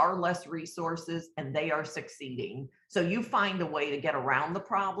have far less resources and they are succeeding. So you find a way to get around the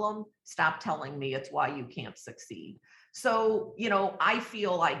problem. Stop telling me it's why you can't succeed. So, you know, I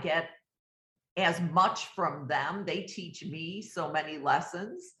feel I get as much from them. They teach me so many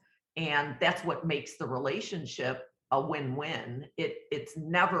lessons, and that's what makes the relationship a win-win. It's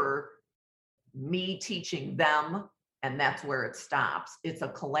never me teaching them and that's where it stops. It's a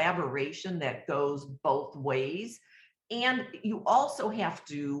collaboration that goes both ways. And you also have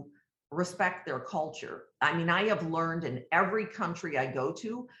to respect their culture. I mean, I have learned in every country I go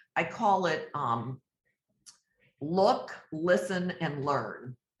to, I call it look, listen, and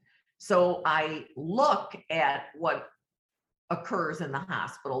learn. So I look at what occurs in the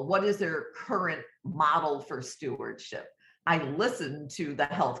hospital. What is their current model for stewardship? I listen to the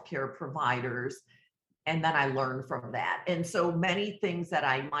healthcare providers, and then I learn from that. And so many things that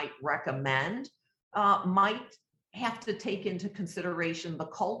I might recommend might have to take into consideration the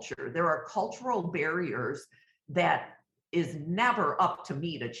culture. There are cultural barriers that is never up to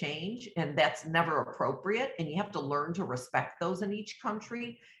me to change, and that's never appropriate. And you have to learn to respect those in each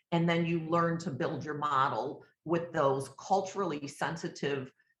country. And then you learn to build your model with those culturally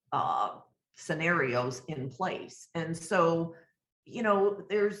sensitive scenarios in place. And so, you know,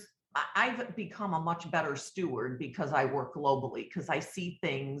 I've become a much better steward because I work globally, because I see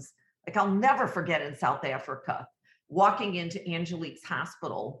things like, I'll never forget in South Africa, walking into Angelique's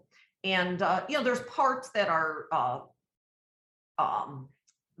hospital. And, you know, there's parts that are,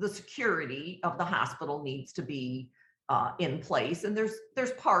 the security of the hospital needs to be in place. And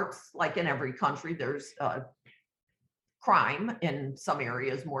there's parts, like in every country, there's crime in some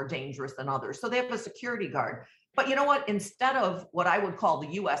areas more dangerous than others. So they have a security guard. But you know what? Instead of what I would call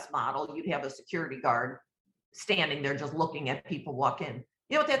the US model, you'd have a security guard standing there just looking at people walk in.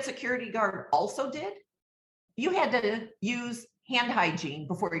 You know what that security guard also did? You had to use hand hygiene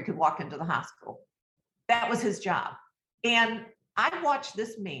before you could walk into the hospital. That was his job. And I watched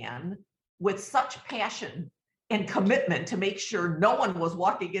this man with such passion and commitment to make sure no one was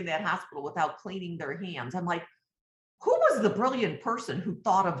walking in that hospital without cleaning their hands. I'm like, who was the brilliant person who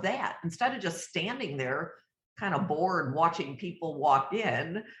thought of that? Instead of just standing there kind of bored watching people walk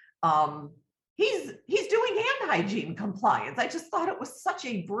in, he's doing hand hygiene compliance. I just thought it was such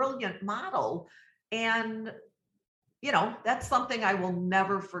a brilliant model. And, you know, that's something I will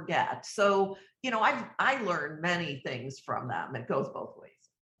never forget. So, you know, I learned many things from them. It goes both ways.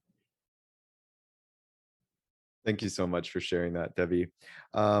 Thank you so much for sharing that, Debbie.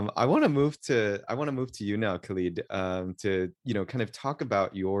 I want to move to you now, Khalid, to, you know, kind of talk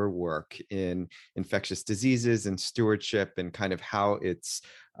about your work in infectious diseases and stewardship, and kind of how it's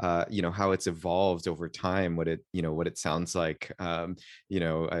you know, how it's evolved over time, what it sounds like. You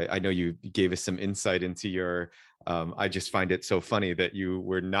know, I know you gave us some insight into your I just find it so funny that you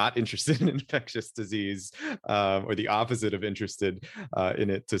were not interested in infectious disease, or the opposite of interested in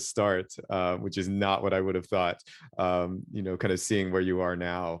it to start, which is not what I would have thought, you know, kind of seeing where you are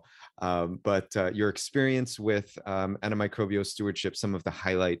now. But your experience with antimicrobial stewardship, some of the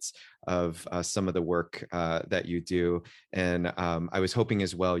highlights of some of the work that you do. And I was hoping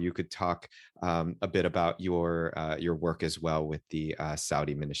as well you could talk a bit about your work as well with the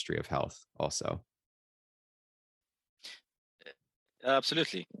Saudi Ministry of Health also.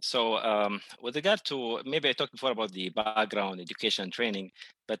 Absolutely. So with regard to, maybe I talked before about the background, education, training,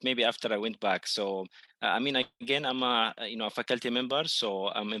 but maybe after I went back. So, I mean, again, I'm a faculty member, so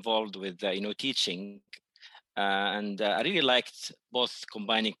I'm involved with, teaching. And I really liked both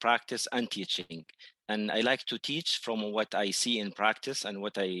combining practice and teaching. and I like to teach from what I see in practice and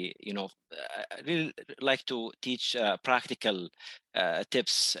what I really like to teach practical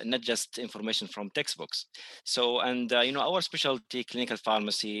tips, not just information from textbooks. So, and our specialty, clinical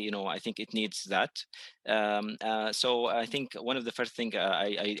pharmacy, I think it needs that. So I think one of the first thing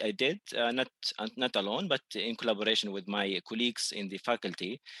I did, not alone, but in collaboration with my colleagues in the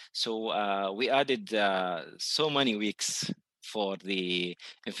faculty. So we added so many weeks for the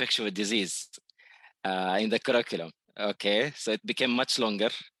infectious disease in the curriculum. Okay, so it became much longer.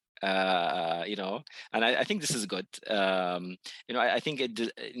 And I think this is good. I think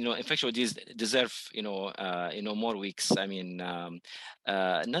infectious disease deserve more weeks. I mean,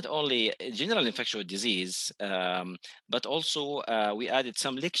 not only general infectious disease, but also we added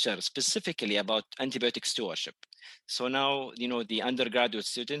some lectures specifically about antibiotic stewardship. So now, the undergraduate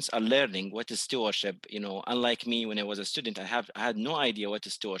students are learning what is stewardship. Unlike me, when I was a student, I had no idea what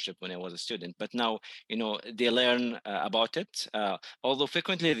is stewardship when I was a student. But now, they learn about it. Although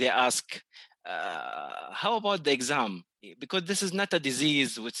frequently they ask, how about the exam? Because this is not a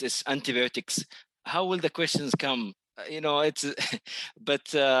disease which is antibiotics. How will the questions come? It's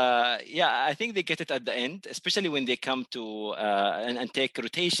but yeah, I think they get it at the end, especially when they come to and take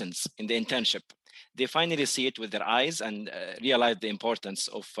rotations in the internship. They finally see it with their eyes and realize the importance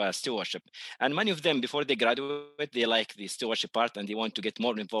of stewardship. And many of them, before they graduate, they like the stewardship part and they want to get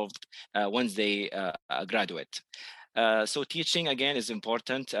more involved once they graduate. So teaching again is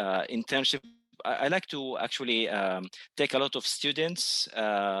important. Internship, I like to actually take a lot of students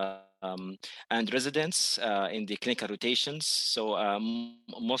and residents in the clinical rotations. So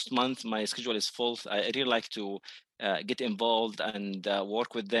most month my schedule is full. I really like to get involved and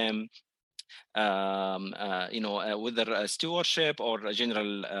work with them. Whether stewardship or a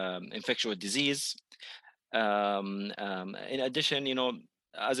general infectious disease. In addition,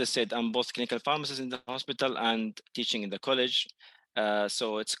 as I said, I'm both clinical pharmacist in the hospital and teaching in the college.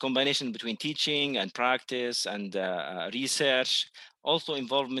 So it's a combination between teaching and practice and research, also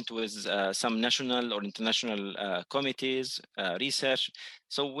involvement with some national or international committees, research.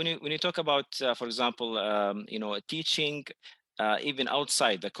 So when you talk about, for example, teaching, even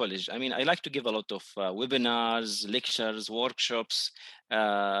outside the college, I mean, I like to give a lot of webinars, lectures, workshops.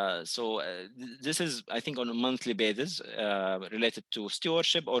 This is, I think, on a monthly basis related to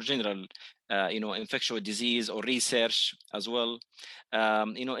stewardship or general, infectious disease or research as well.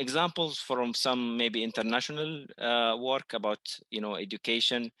 Examples from some maybe international work about,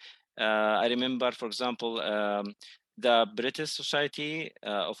 education. I remember, for example, the British Society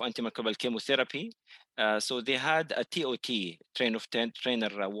of Antimicrobial Chemotherapy. So they had a TOT,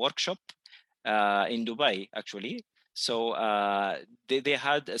 trainer workshop in Dubai, actually. So they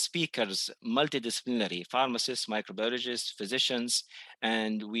had speakers, multidisciplinary, pharmacists, microbiologists, physicians,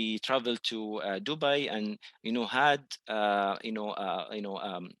 and we traveled to Dubai and had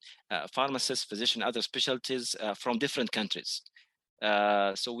pharmacists, physicians, other specialties from different countries.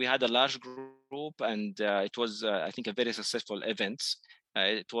 So we had a large group, and it was, I think, a very successful event.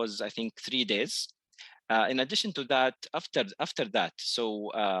 It was, I think, 3 days. In addition to that, after that,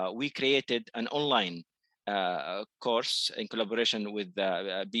 so we created an online course in collaboration with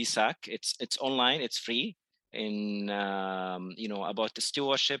BSAC. It's online, it's free, in about the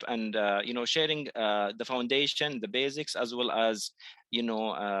stewardship and sharing the foundation, the basics, as well as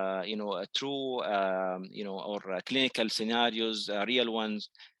true or clinical scenarios, real ones,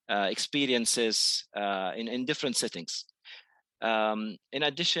 experiences in different settings. In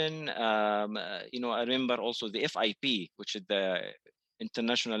addition, I remember also the FIP, which is the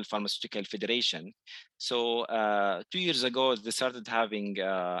International Pharmaceutical Federation. So 2 years ago, they started having,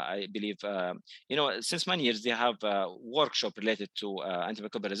 I believe, since many years, they have a workshop related to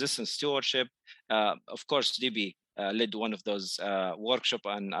antimicrobial resistance stewardship. Of course, DB led one of those workshops,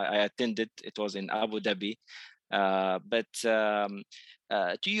 and I attended. It was in Abu Dhabi. But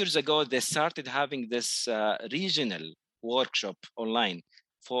 2 years ago, they started having this regional workshop online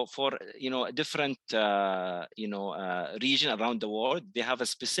for a different region around the world. They have a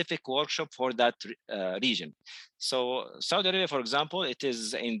specific workshop for that region. So Saudi Arabia, for example, it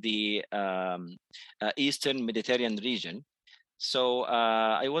is in the Eastern Mediterranean region. So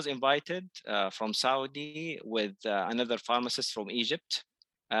I was invited from Saudi with another pharmacist from Egypt.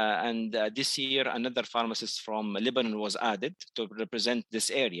 And this year, another pharmacist from Lebanon was added to represent this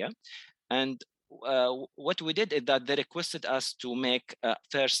area. And what we did is that they requested us to make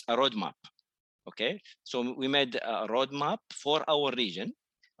first a roadmap. Okay, so we made a roadmap for our region.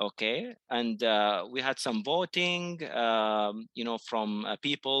 Okay, and we had some voting, from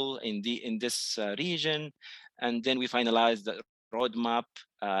people in this region, and then we finalized the roadmap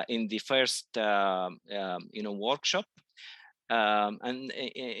in the first workshop. And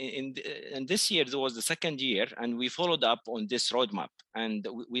this year, there was the second year, and we followed up on this roadmap. And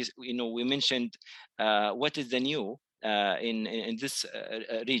we mentioned what is the new in this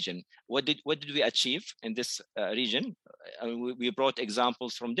region. What did we achieve in this region? We brought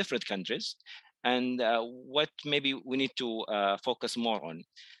examples from different countries, and what maybe we need to focus more on.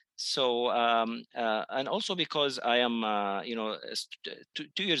 So and also because I am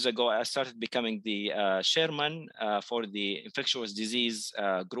 2 years ago I started becoming the chairman for the infectious disease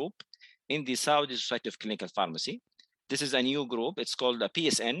group in the Saudi Society of Clinical Pharmacy. This is a new group. It's called a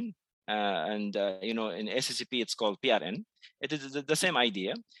PSN, and in ACCP it's called PRN. It is the same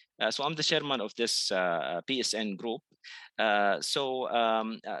idea. So I'm the chairman of this PSN group. So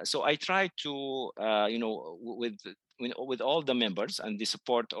I try to with all the members and the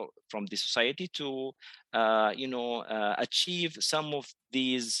support from the society to achieve some of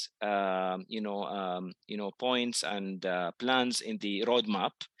these points and plans in the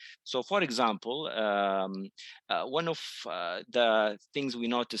roadmap. So for example, one of the things we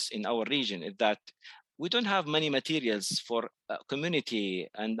notice in our region is that we don't have many materials for community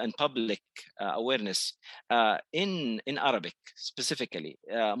and public awareness in Arabic specifically.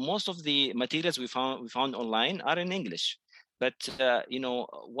 Most of the materials we found online are in English, but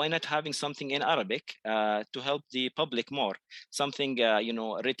why not having something in Arabic to help the public more? Something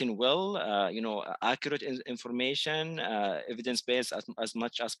written well, accurate information, evidence-based as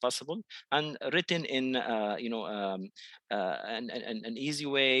much as possible, and written in an easy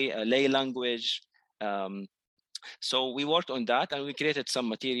way, lay language. So we worked on that, and we created some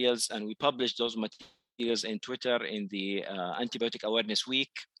materials, and we published those materials in Twitter in the Antibiotic Awareness Week.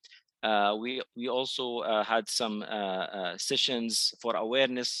 We also had some sessions for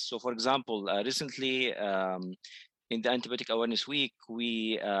awareness. So for example, recently in the Antibiotic Awareness Week,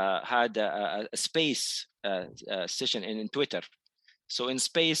 we had a space session in Twitter. So in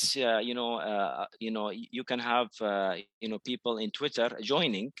space, you can have people in Twitter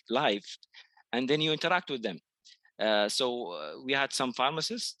joining live, and then you interact with them. So we had some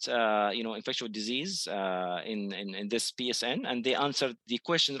pharmacists, infectious disease in this PSN, and they answered the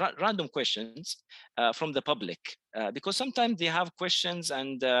question, random questions from the public, because sometimes they have questions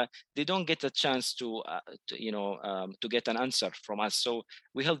and they don't get a chance to get an answer from us. So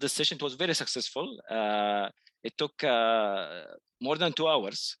we held this session. It was very successful. It took more than 2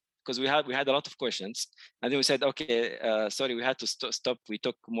 hours, because we had a lot of questions, and then we said, okay, sorry, we had to stop. We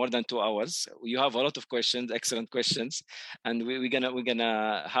took more than 2 hours. You have a lot of questions, excellent questions, and we're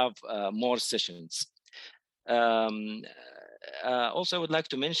gonna have more sessions. Also, I would like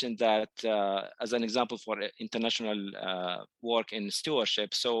to mention that as an example for international work in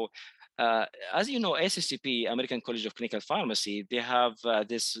stewardship. So as you know, ACCP, American College of Clinical Pharmacy, they have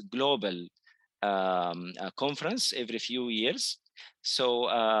this global conference every few years. So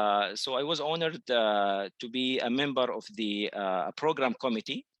I was honored to be a member of the program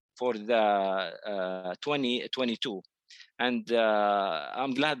committee for the 2022. And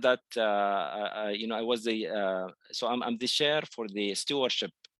I'm glad that I was so I'm the chair for the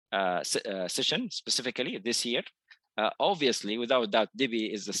stewardship session specifically this year. Obviously, without doubt,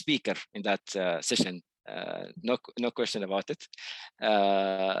 Debbie is the speaker in that session. No question about it.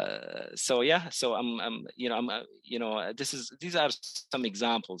 So yeah, so these are some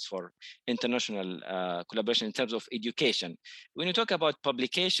examples for international collaboration in terms of education. When you talk about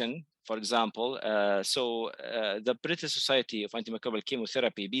publication, for example, the British Society of Antimicrobial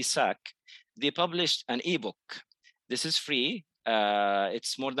Chemotherapy, BSAC, they published an ebook. This is free.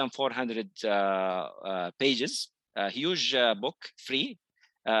 It's more than 400 pages. A huge book, free.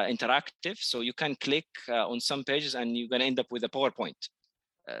 Interactive, so you can click on some pages and you're going to end up with a PowerPoint.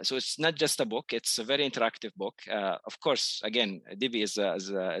 So it's not just a book, it's a very interactive book. Of course, again, Debbie is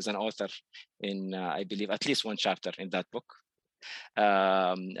an author in, I believe, at least one chapter in that book.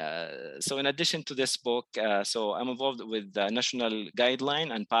 So in addition to this book, so I'm involved with the national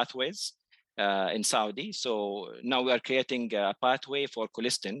guideline and pathways in Saudi. So now we are creating a pathway for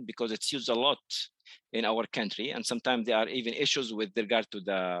colistin because it's used a lot in our country, and sometimes there are even issues with regard to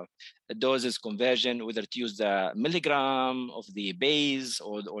the doses conversion, whether to use the milligram of the base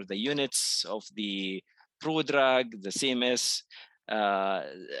or the units of the prodrug, the CMS.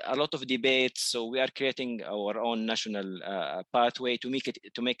 A lot of debates, so we are creating our own national pathway to make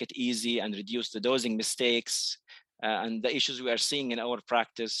it easy and reduce the dosing mistakes and the issues we are seeing in our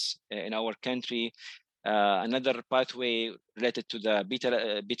practice in our country. Another pathway related to the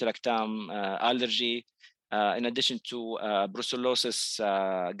beta-lactam allergy. in addition to brucellosis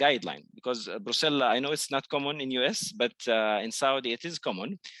guideline, because brucella, I know it's not common in US, but in Saudi it is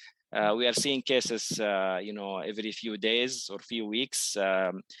common. We are seeing cases, every few days or few weeks,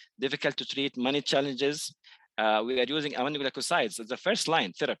 difficult to treat, many challenges. We are using aminoglycosides as the first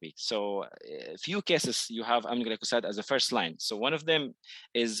line therapy. So few cases you have aminoglycoside as a first line. So one of them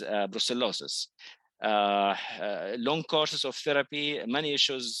is brucellosis. Long courses of therapy, many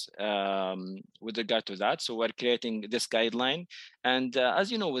issues with regard to that. So we're creating this guideline. And as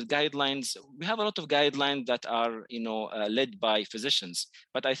you know, with guidelines, we have a lot of guidelines that are, led by physicians,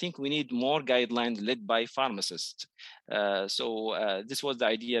 but I think we need more guidelines led by pharmacists. So this was the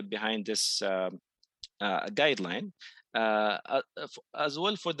idea behind this guideline. As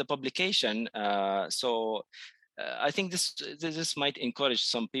well for the publication. I think this might encourage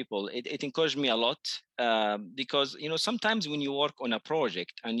some people. It encouraged me a lot because sometimes when you work on a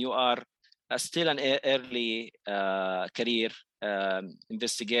project and you are still an early career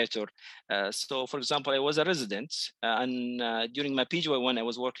investigator. So, for example, I was a resident, and during my PGY1, I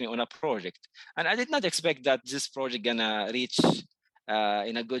was working on a project, and I did not expect that this project gonna reach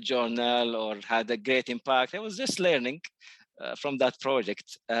in a good journal or had a great impact. I was just learning from that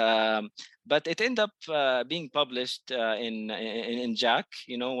project. But it ended up being published in JACC,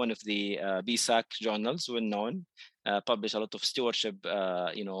 one of the BSAC journals, well known, published a lot of stewardship,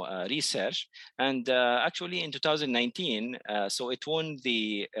 research. And actually in 2019, so it won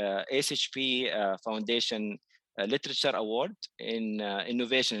the ASHP Foundation Literature Award in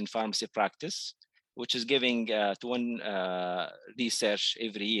Innovation in Pharmacy Practice, which is giving to one research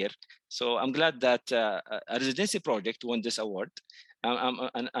every year. So I'm glad that a residency project won this award.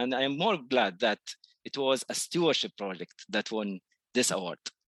 And I am more glad that it was a stewardship project that won this award.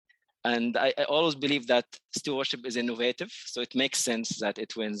 And I always believe that stewardship is innovative, so it makes sense that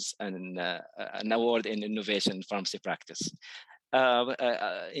it wins an award in innovation in pharmacy practice.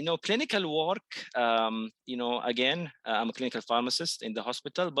 Clinical work, again, I'm a clinical pharmacist in the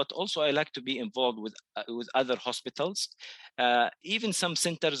hospital, but also I like to be involved with other hospitals, even some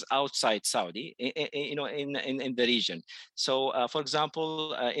centers outside Saudi, in the region. So, for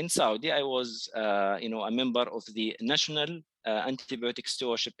example, in Saudi, I was, a member of the National Antibiotic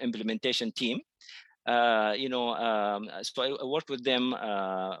Stewardship Implementation Team. So I worked with them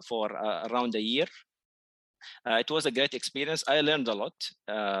for around a year. It was a great experience. I learned a lot,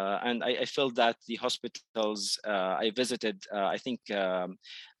 and I felt that the hospitals I visited, I think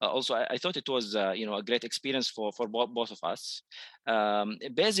also I thought it was a great experience for both of us.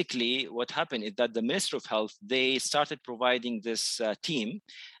 Basically, what happened is that the Ministry of Health, they started providing this team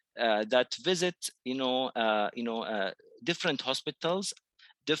that visit different hospitals,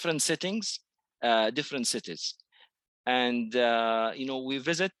 different settings, different cities, and we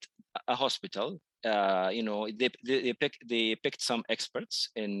visit a hospital. They picked some experts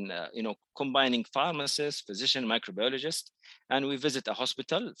in combining pharmacists, physician, microbiologist, and we visit a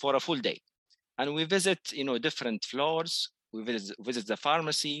hospital for a full day, and we visit different floors. We visit the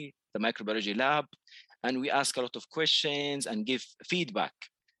pharmacy, the microbiology lab, and we ask a lot of questions and give feedback.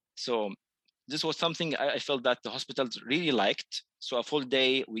 So this was something I felt that the hospitals really liked. So a full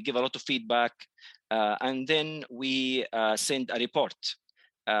day, we give a lot of feedback, and then we send a report.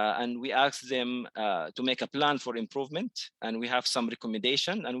 And we ask them to make a plan for improvement, and we have some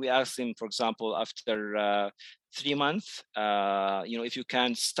recommendation. And we ask them, for example, after 3 months, if you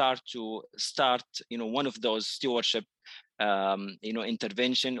can start one of those stewardship,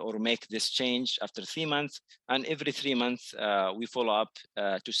 intervention or make this change after 3 months. And every 3 months, we follow up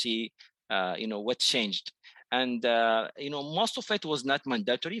to see, what changed. And most of it was not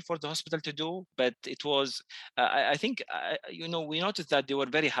mandatory for the hospital to do, but it was. I think we noticed that they were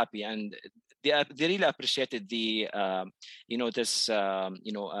very happy, and they really appreciated the this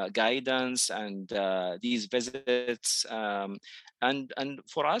guidance and these visits. And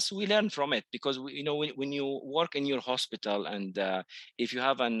for us, we learn from it, because when you work in your hospital, and if you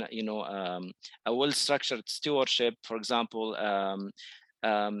have a well-structured stewardship, for example.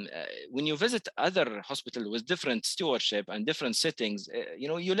 When you visit other hospitals with different stewardship and different settings,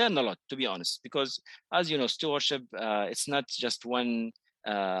 you learn a lot, to be honest, because as you know, stewardship, it's not just one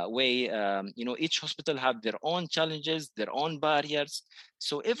way. Each hospital have their own challenges, their own barriers.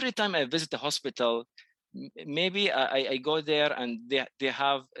 So every time I visit a hospital, maybe I go there and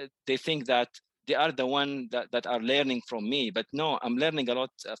they think that they are the one that are learning from me, but no, I'm learning a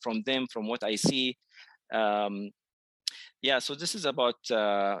lot from them, from what I see. Yeah, so this is about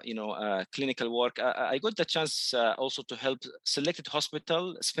clinical work. I got the chance also to help selected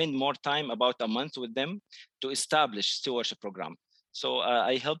hospital spend more time, about a month with them, to establish stewardship program. So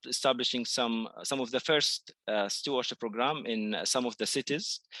I helped establishing some of the first stewardship program in some of the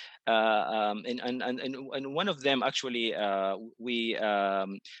cities, and one of them actually we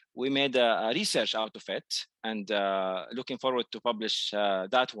made a research out of it, and looking forward to publish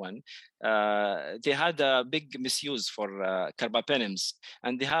that one. They had a big misuse for carbapenems,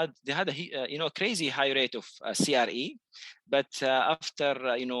 and they had a crazy high rate of CRE. But after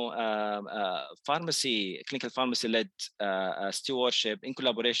clinical pharmacy led stewardship in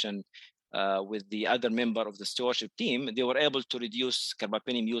collaboration with the other member of the stewardship team, they were able to reduce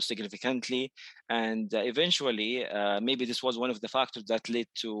carbapenem use significantly, and eventually maybe this was one of the factors that led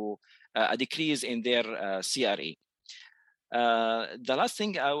to a decrease in their CRE. The last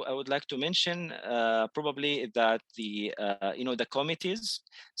thing I would like to mention probably is that the committees.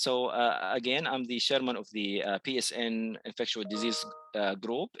 So again, I'm the chairman of the PSN infectious disease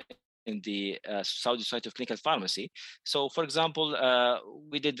group in the Saudi Society of Clinical Pharmacy. So for example,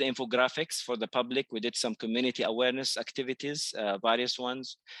 we did the infographics for the public. We did some community awareness activities, various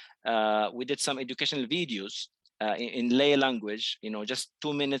ones. We did some educational videos in lay language, just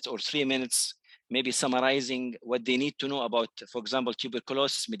 2 minutes or 3 minutes, maybe summarizing what they need to know about, for example,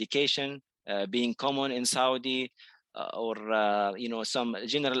 tuberculosis medication being common in Saudi, or some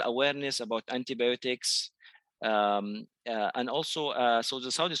general awareness about antibiotics. And also, so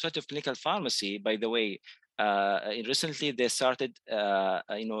the Saudi Society of Clinical Pharmacy, by the way, recently they started,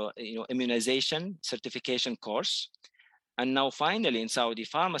 immunization certification course, and now finally in Saudi,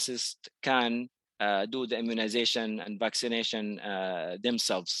 pharmacists can do the immunization and vaccination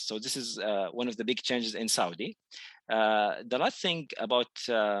themselves. So this is one of the big changes in Saudi. The last thing about,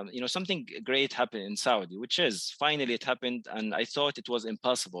 something great happened in Saudi, which is finally it happened, and I thought it was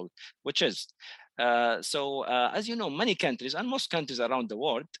impossible, which is, as you know, many countries and most countries around the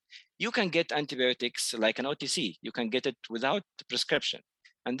world, you can get antibiotics like an OTC. You can get it without prescription.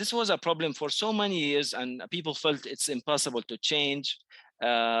 And this was a problem for so many years, and people felt it's impossible to change.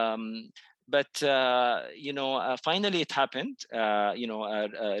 But finally it happened,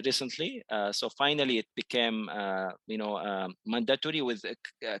 recently. So finally it became, mandatory with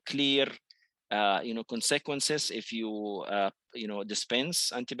clear, consequences if you,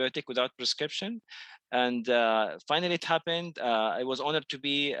 dispense antibiotic without prescription. And finally it happened. I was honored to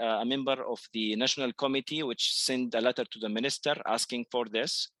be a member of the National Committee, which sent a letter to the minister asking for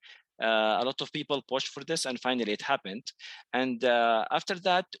this. A lot of people pushed for this, and finally it happened. And after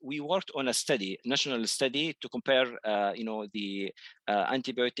that, we worked on a study, national study, to compare, the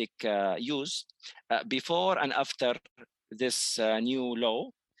antibiotic use before and after this new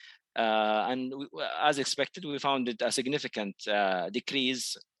law. And as expected, we found a significant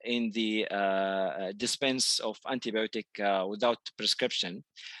decrease in the dispense of antibiotic without prescription.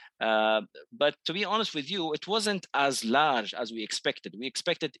 But to be honest with you, it wasn't as large as we expected. We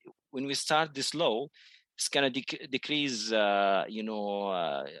expected when we start this law, it's going to decrease, it's going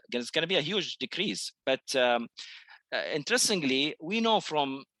to be a huge decrease. But interestingly, we know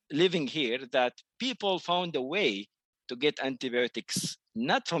from living here that people found a way to get antibiotics,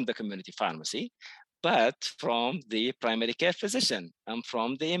 not from the community pharmacy, but from the primary care physician and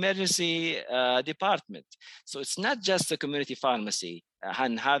from the emergency department. So it's not just the community pharmacy,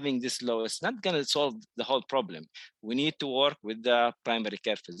 and having this law is not going to solve the whole problem. We need to work with the primary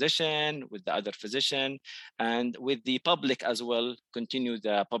care physician, with the other physician, and with the public as well, continue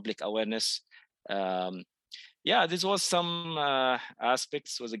the public awareness. This was some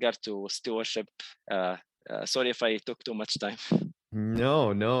aspects with regard to stewardship. Sorry if I took too much time.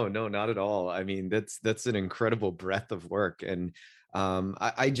 No, not at all. I mean, that's an incredible breadth of work. And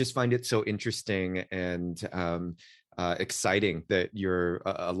I just find it so interesting and exciting that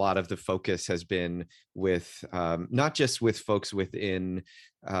a lot of the focus has been with not just with folks within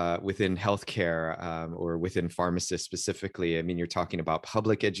healthcare or within pharmacists specifically. I mean, you're talking about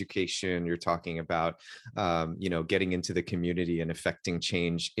public education, you're talking about getting into the community and affecting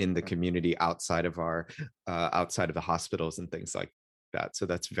change in the community outside of the hospitals and things like that. So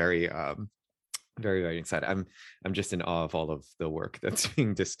that's very very, very exciting. I'm just in awe of all of the work that's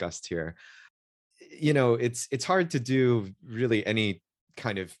being discussed here. It's hard to do really any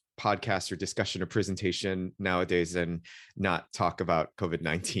kind of podcast or discussion or presentation nowadays and not talk about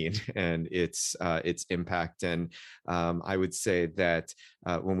COVID-19 and its impact. And I would say that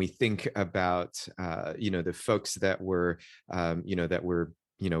when we think about the folks that were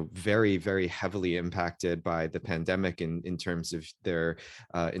very, very heavily impacted by the pandemic in terms of their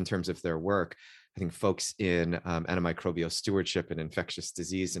work, I think folks in antimicrobial stewardship and infectious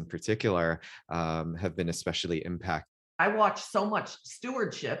disease in particular have been especially impacted. I watched so much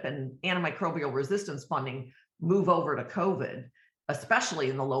stewardship and antimicrobial resistance funding move over to COVID. especially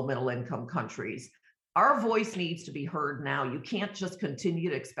in the low middle income countries. Our voice needs to be heard now. You can't just continue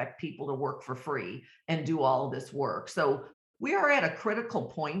to expect people to work for free and do all of this work. So we are at a critical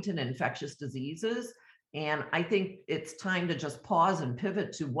point in infectious diseases. And I think it's time to just pause and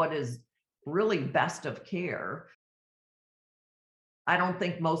pivot to what is really best of care. I don't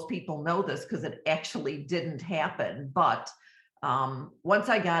think most people know this because it actually didn't happen, but once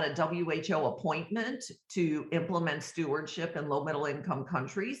I got a WHO appointment to implement stewardship in low middle income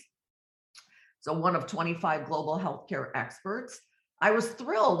countries, so one of 25 global healthcare experts, I was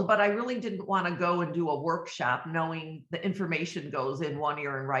thrilled, but I really didn't want to go and do a workshop knowing the information goes in one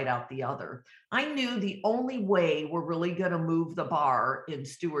ear and right out the other. I knew the only way we're really going to move the bar in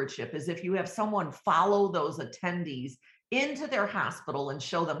stewardship is if you have someone follow those attendees into their hospital and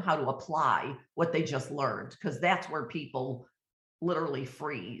show them how to apply what they just learned, because that's where people literally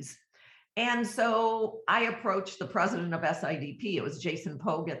freeze. And so I approached the president of SIDP, it was Jason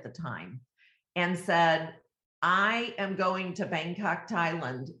Pogue at the time, and said, I am going to Bangkok,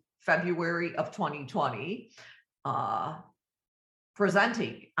 Thailand, February of 2020,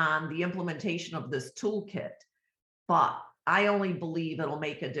 presenting on the implementation of this toolkit. But I only believe it'll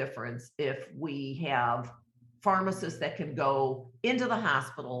make a difference if we have pharmacists that can go into the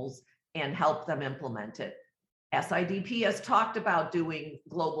hospitals and help them implement it. SIDP has talked about doing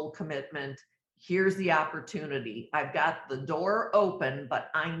global commitment. Here's the opportunity. I've got the door open,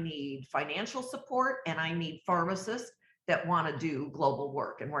 but I need financial support and I need pharmacists that want to do global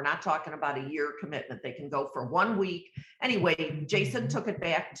work. And we're not talking about a year commitment. They can go for 1 week. Anyway, Jason took it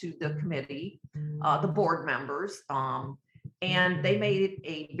back to the committee, the board members, and they made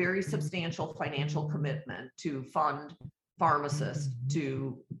a very substantial financial commitment to fund pharmacists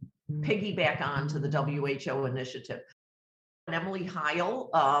to piggyback onto the WHO initiative. And Emily Heil,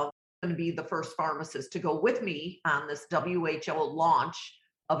 going to be the first pharmacist to go with me on this WHO launch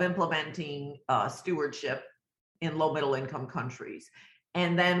of implementing stewardship in low middle income countries.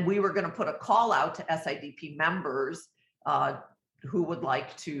 And then we were going to put a call out to SIDP members who would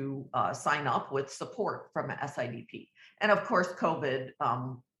like to sign up with support from SIDP. And of course, COVID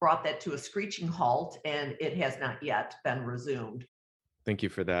brought that to a screeching halt, and it has not yet been resumed. Thank you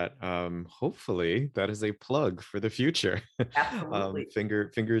for that. Hopefully that is a plug for the future. Absolutely.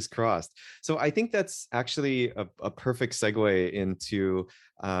 Fingers crossed. So I think that's actually a perfect segue into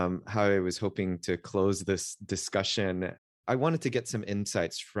how I was hoping to close this discussion. I wanted to get some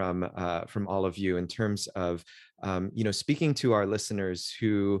insights from all of you in terms of speaking to our listeners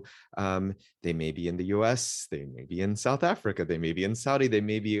who they may be in the US, they may be in South Africa, they may be in Saudi, they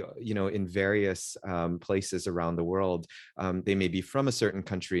may be in various places around the world. They may be from a certain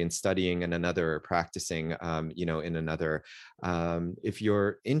country and studying in another, or practicing in another. If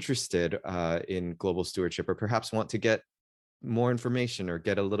you're interested in global stewardship, or perhaps want to get more information or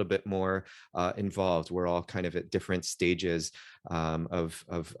get a little bit more involved, we're all kind of at different stages of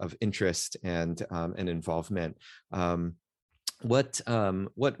interest and involvement. What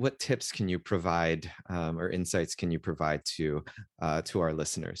tips can you provide or insights can you provide to our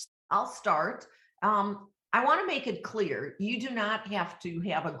listeners? I'll start. I want to make it clear, you do not have to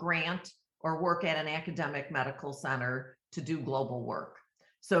have a grant or work at an academic medical center to do global work.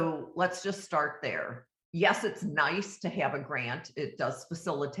 So let's just start there. Yes, it's nice to have a grant. It does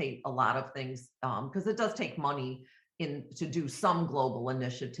facilitate a lot of things because it does take money to do some global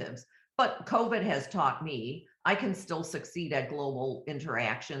initiatives. But COVID has taught me I can still succeed at global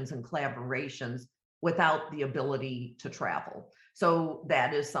interactions and collaborations without the ability to travel. So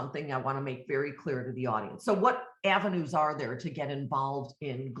that is something I want to make very clear to the audience. So what avenues are there to get involved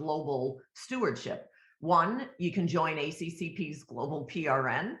in global stewardship? One, you can join ACCP's Global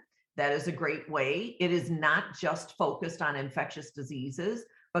PRN. That is a great way. It is not just focused on infectious diseases,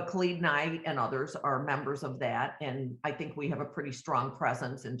 but Khalid and I and others are members of that. And I think we have a pretty strong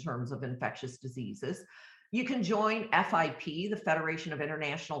presence in terms of infectious diseases. You can join FIP, the Federation of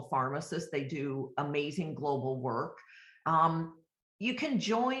International Pharmacists. They do amazing global work. You can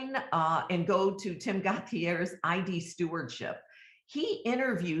join and go to Tim Gauthier's ID Stewardship. He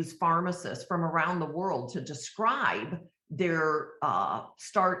interviews pharmacists from around the world to describe their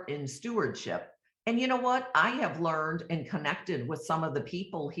start in stewardship. And you know what? I have learned and connected with some of the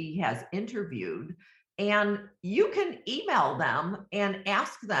people he has interviewed. And you can email them and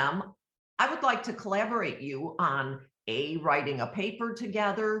ask them, I would like to collaborate you on writing a paper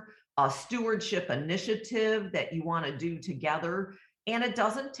together, a stewardship initiative that you want to do together. And it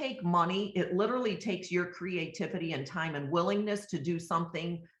doesn't take money. It literally takes your creativity and time and willingness to do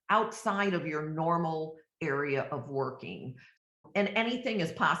something outside of your normal area of working. And anything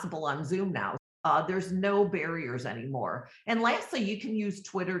is possible on Zoom now. There's no barriers anymore. And lastly, you can use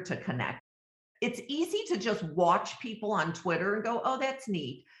Twitter to connect. It's easy to just watch people on Twitter and go, oh, that's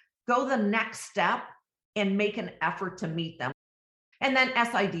neat. Go the next step and make an effort to meet them. And then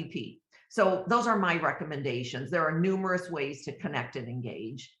SIDP. So those are my recommendations. There are numerous ways to connect and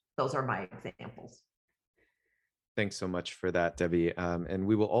engage. Those are my examples. Thanks so much for that, Debbie. And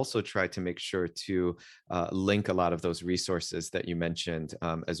we will also try to make sure to link a lot of those resources that you mentioned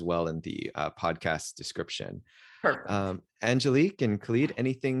as well in the podcast description. Perfect. Angelique and Khalid,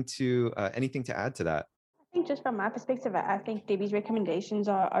 anything to add to that? I think just from my perspective, I think Debbie's recommendations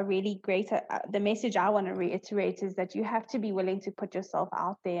are really great. The message I want to reiterate is that you have to be willing to put yourself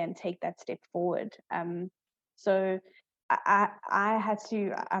out there and take that step forward. So I had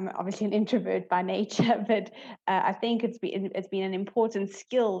to, I'm obviously an introvert by nature, but I think it's been an important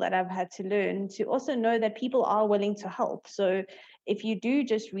skill that I've had to learn to also know that people are willing to help. So if you do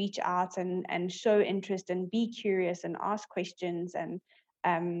just reach out and show interest and be curious and ask questions, and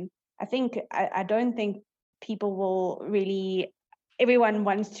I don't think people will really, everyone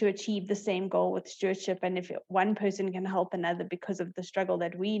wants to achieve the same goal with stewardship. And if one person can help another because of the struggle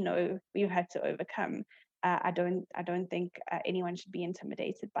that we know we've had to overcome, I don't think anyone should be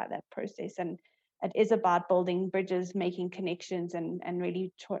intimidated by that process. And it is about building bridges, making connections, and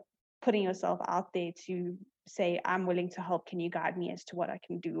really putting yourself out there to say, I'm willing to help. Can you guide me as to what I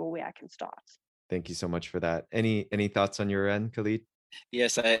can do or where I can start? Thank you so much for that. Any thoughts on your end, Khalid?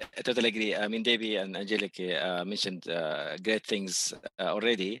 Yes, I totally agree. I mean, Debbie and Angelique mentioned great things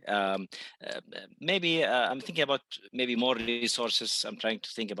already. Maybe I'm thinking about maybe more resources. I'm trying to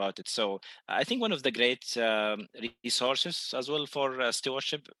think about it. So I think one of the great resources as well for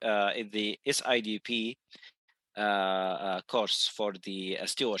stewardship is the SIDP course for the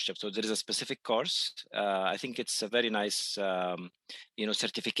stewardship. So there is a specific course. I think it's a very nice,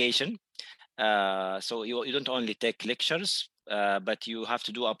 certification. So you don't only take lectures, but you have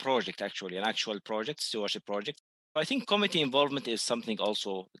to do a project, actually, an actual project, stewardship project. I think committee involvement is something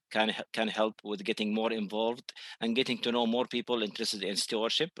also can help with getting more involved and getting to know more people interested in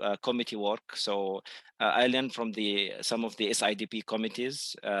stewardship, committee work. So I learned from some of the SIDP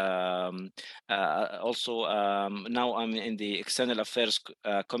committees. Also, now I'm in the External Affairs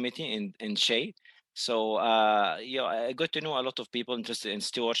Committee in SHE. So I got to know a lot of people interested in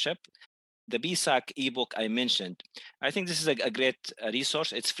stewardship. The BSAC ebook I mentioned, I think this is a great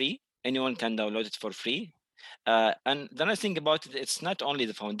resource. It's free. Anyone can download it for free. And then I think about it, it's not only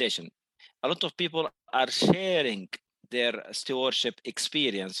the foundation. A lot of people are sharing their stewardship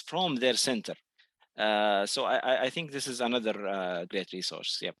experience from their center. So I think this is another great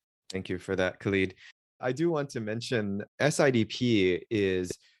resource. Yep. Thank you for that, Khalid. I do want to mention SIDP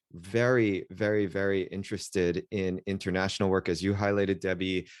is very, very, very interested in international work, as you highlighted,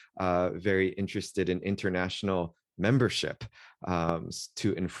 Debbie, very interested in international membership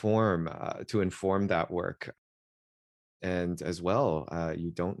to inform that work. And as well,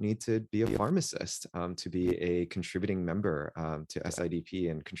 you don't need to be a pharmacist to be a contributing member to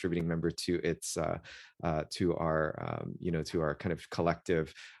SIDP and contributing member to its to our kind of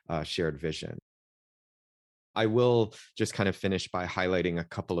collective shared vision. I will just kind of finish by highlighting a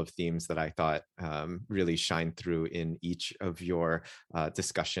couple of themes that I thought really shine through in each of your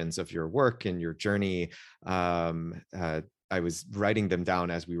discussions of your work and your journey. I was writing them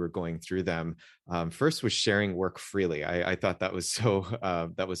down as we were going through them. First was sharing work freely. I thought that was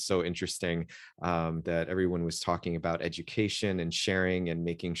so interesting that everyone was talking about education and sharing and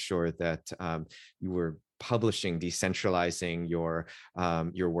making sure that you were publishing, decentralizing your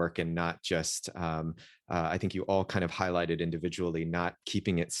work, and not just I think you all kind of highlighted individually, not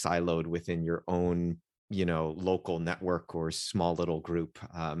keeping it siloed within your own local network or small little group,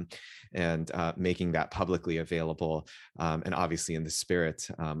 and making that publicly available, and obviously in the spirit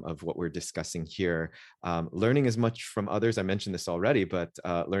of what we're discussing here, learning as much from others. I mentioned this already, but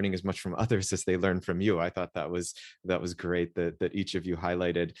learning as much from others as they learn from you. I thought that was great that each of you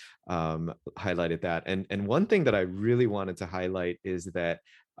highlighted that. And one thing that I really wanted to highlight is that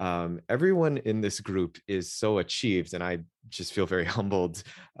everyone in this group is so achieved, and I just feel very humbled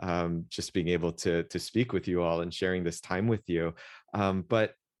just being able to speak with you all and sharing this time with you.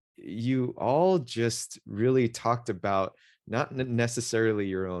 But you all just really talked about not necessarily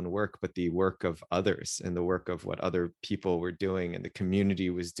your own work, but the work of others and the work of what other people were doing and the community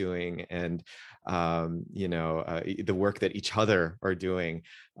was doing, and the work that each other are doing.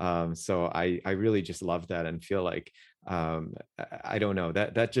 So I really just love that and feel like I don't know,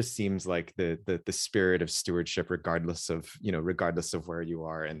 that just seems like the spirit of stewardship, regardless of where you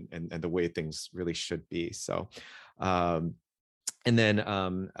are, and the way things really should be. So And then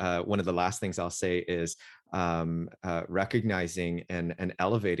one of the last things I'll say is recognizing and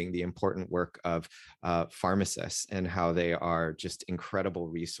elevating the important work of pharmacists and how they are just incredible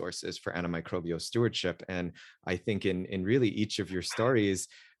resources for antimicrobial stewardship. And I think in really each of your stories,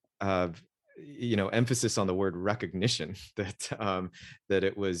 emphasis on the word recognition, that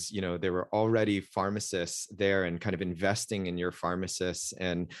it was, there were already pharmacists there and kind of investing in your pharmacists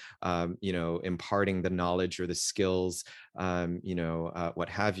and imparting the knowledge or the skills, what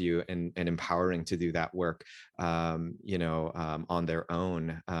have you, and empowering to do that work on their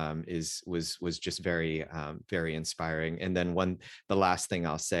own was just very very inspiring. And then the last thing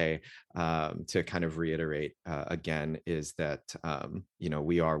I'll say, to kind of reiterate again, is that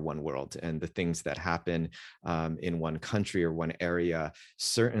we are one world, and the things that happen in one country or one area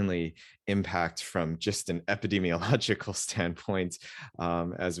certainly impact from just an epidemiological standpoint,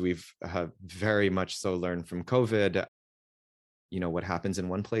 as we've very much so learned from COVID. What happens in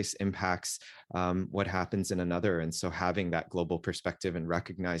one place impacts what happens in another. And so having that global perspective and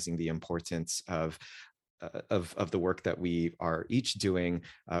recognizing the importance of the work that we are each doing,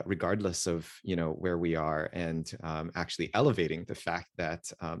 regardless of where we are, and actually elevating the fact that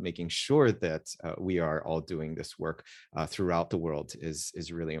making sure that we are all doing this work throughout the world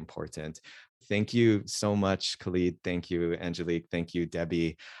is really important. Thank you so much, Khalid. Thank you, Angelique. Thank you,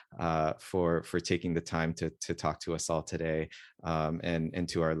 Debbie, for taking the time to talk to us all today, and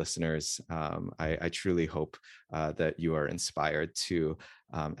to our listeners. I truly hope that you are inspired to,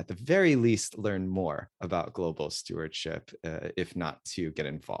 at the very least, learn more about global stewardship, if not to get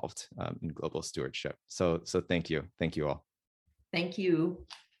involved in global stewardship. So thank you all. Thank you.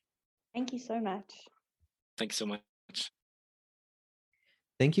 Thank you so much. Thanks so much.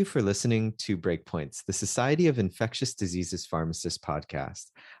 Thank you for listening to Breakpoints, the Society of Infectious Diseases Pharmacists podcast.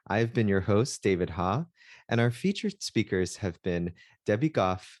 I have been your host, David Ha, and our featured speakers have been Debbie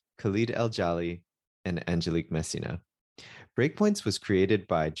Goff, Khalid El-Jali, and Angelique Messina. Breakpoints was created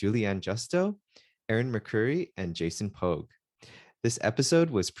by Julianne Justo, Aaron McCurry, and Jason Pogue. This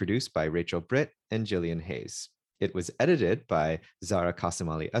episode was produced by Rachel Britt and Jillian Hayes. It was edited by Zara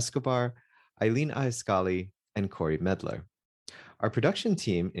Kasamali Escobar, Eileen Ahiskali, and Corey Medler. Our production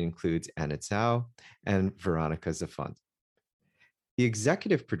team includes Anna Tsao and Veronica Zafont. The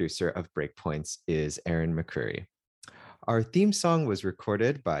executive producer of Breakpoints is Aaron McCurry. Our theme song was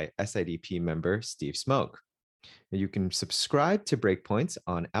recorded by SIDP member Steve Smoke. You can subscribe to Breakpoints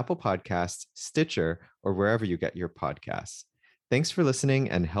on Apple Podcasts, Stitcher, or wherever you get your podcasts. Thanks for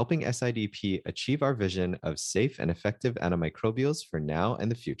listening and helping SIDP achieve our vision of safe and effective antimicrobials for now and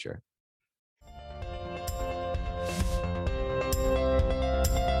the future.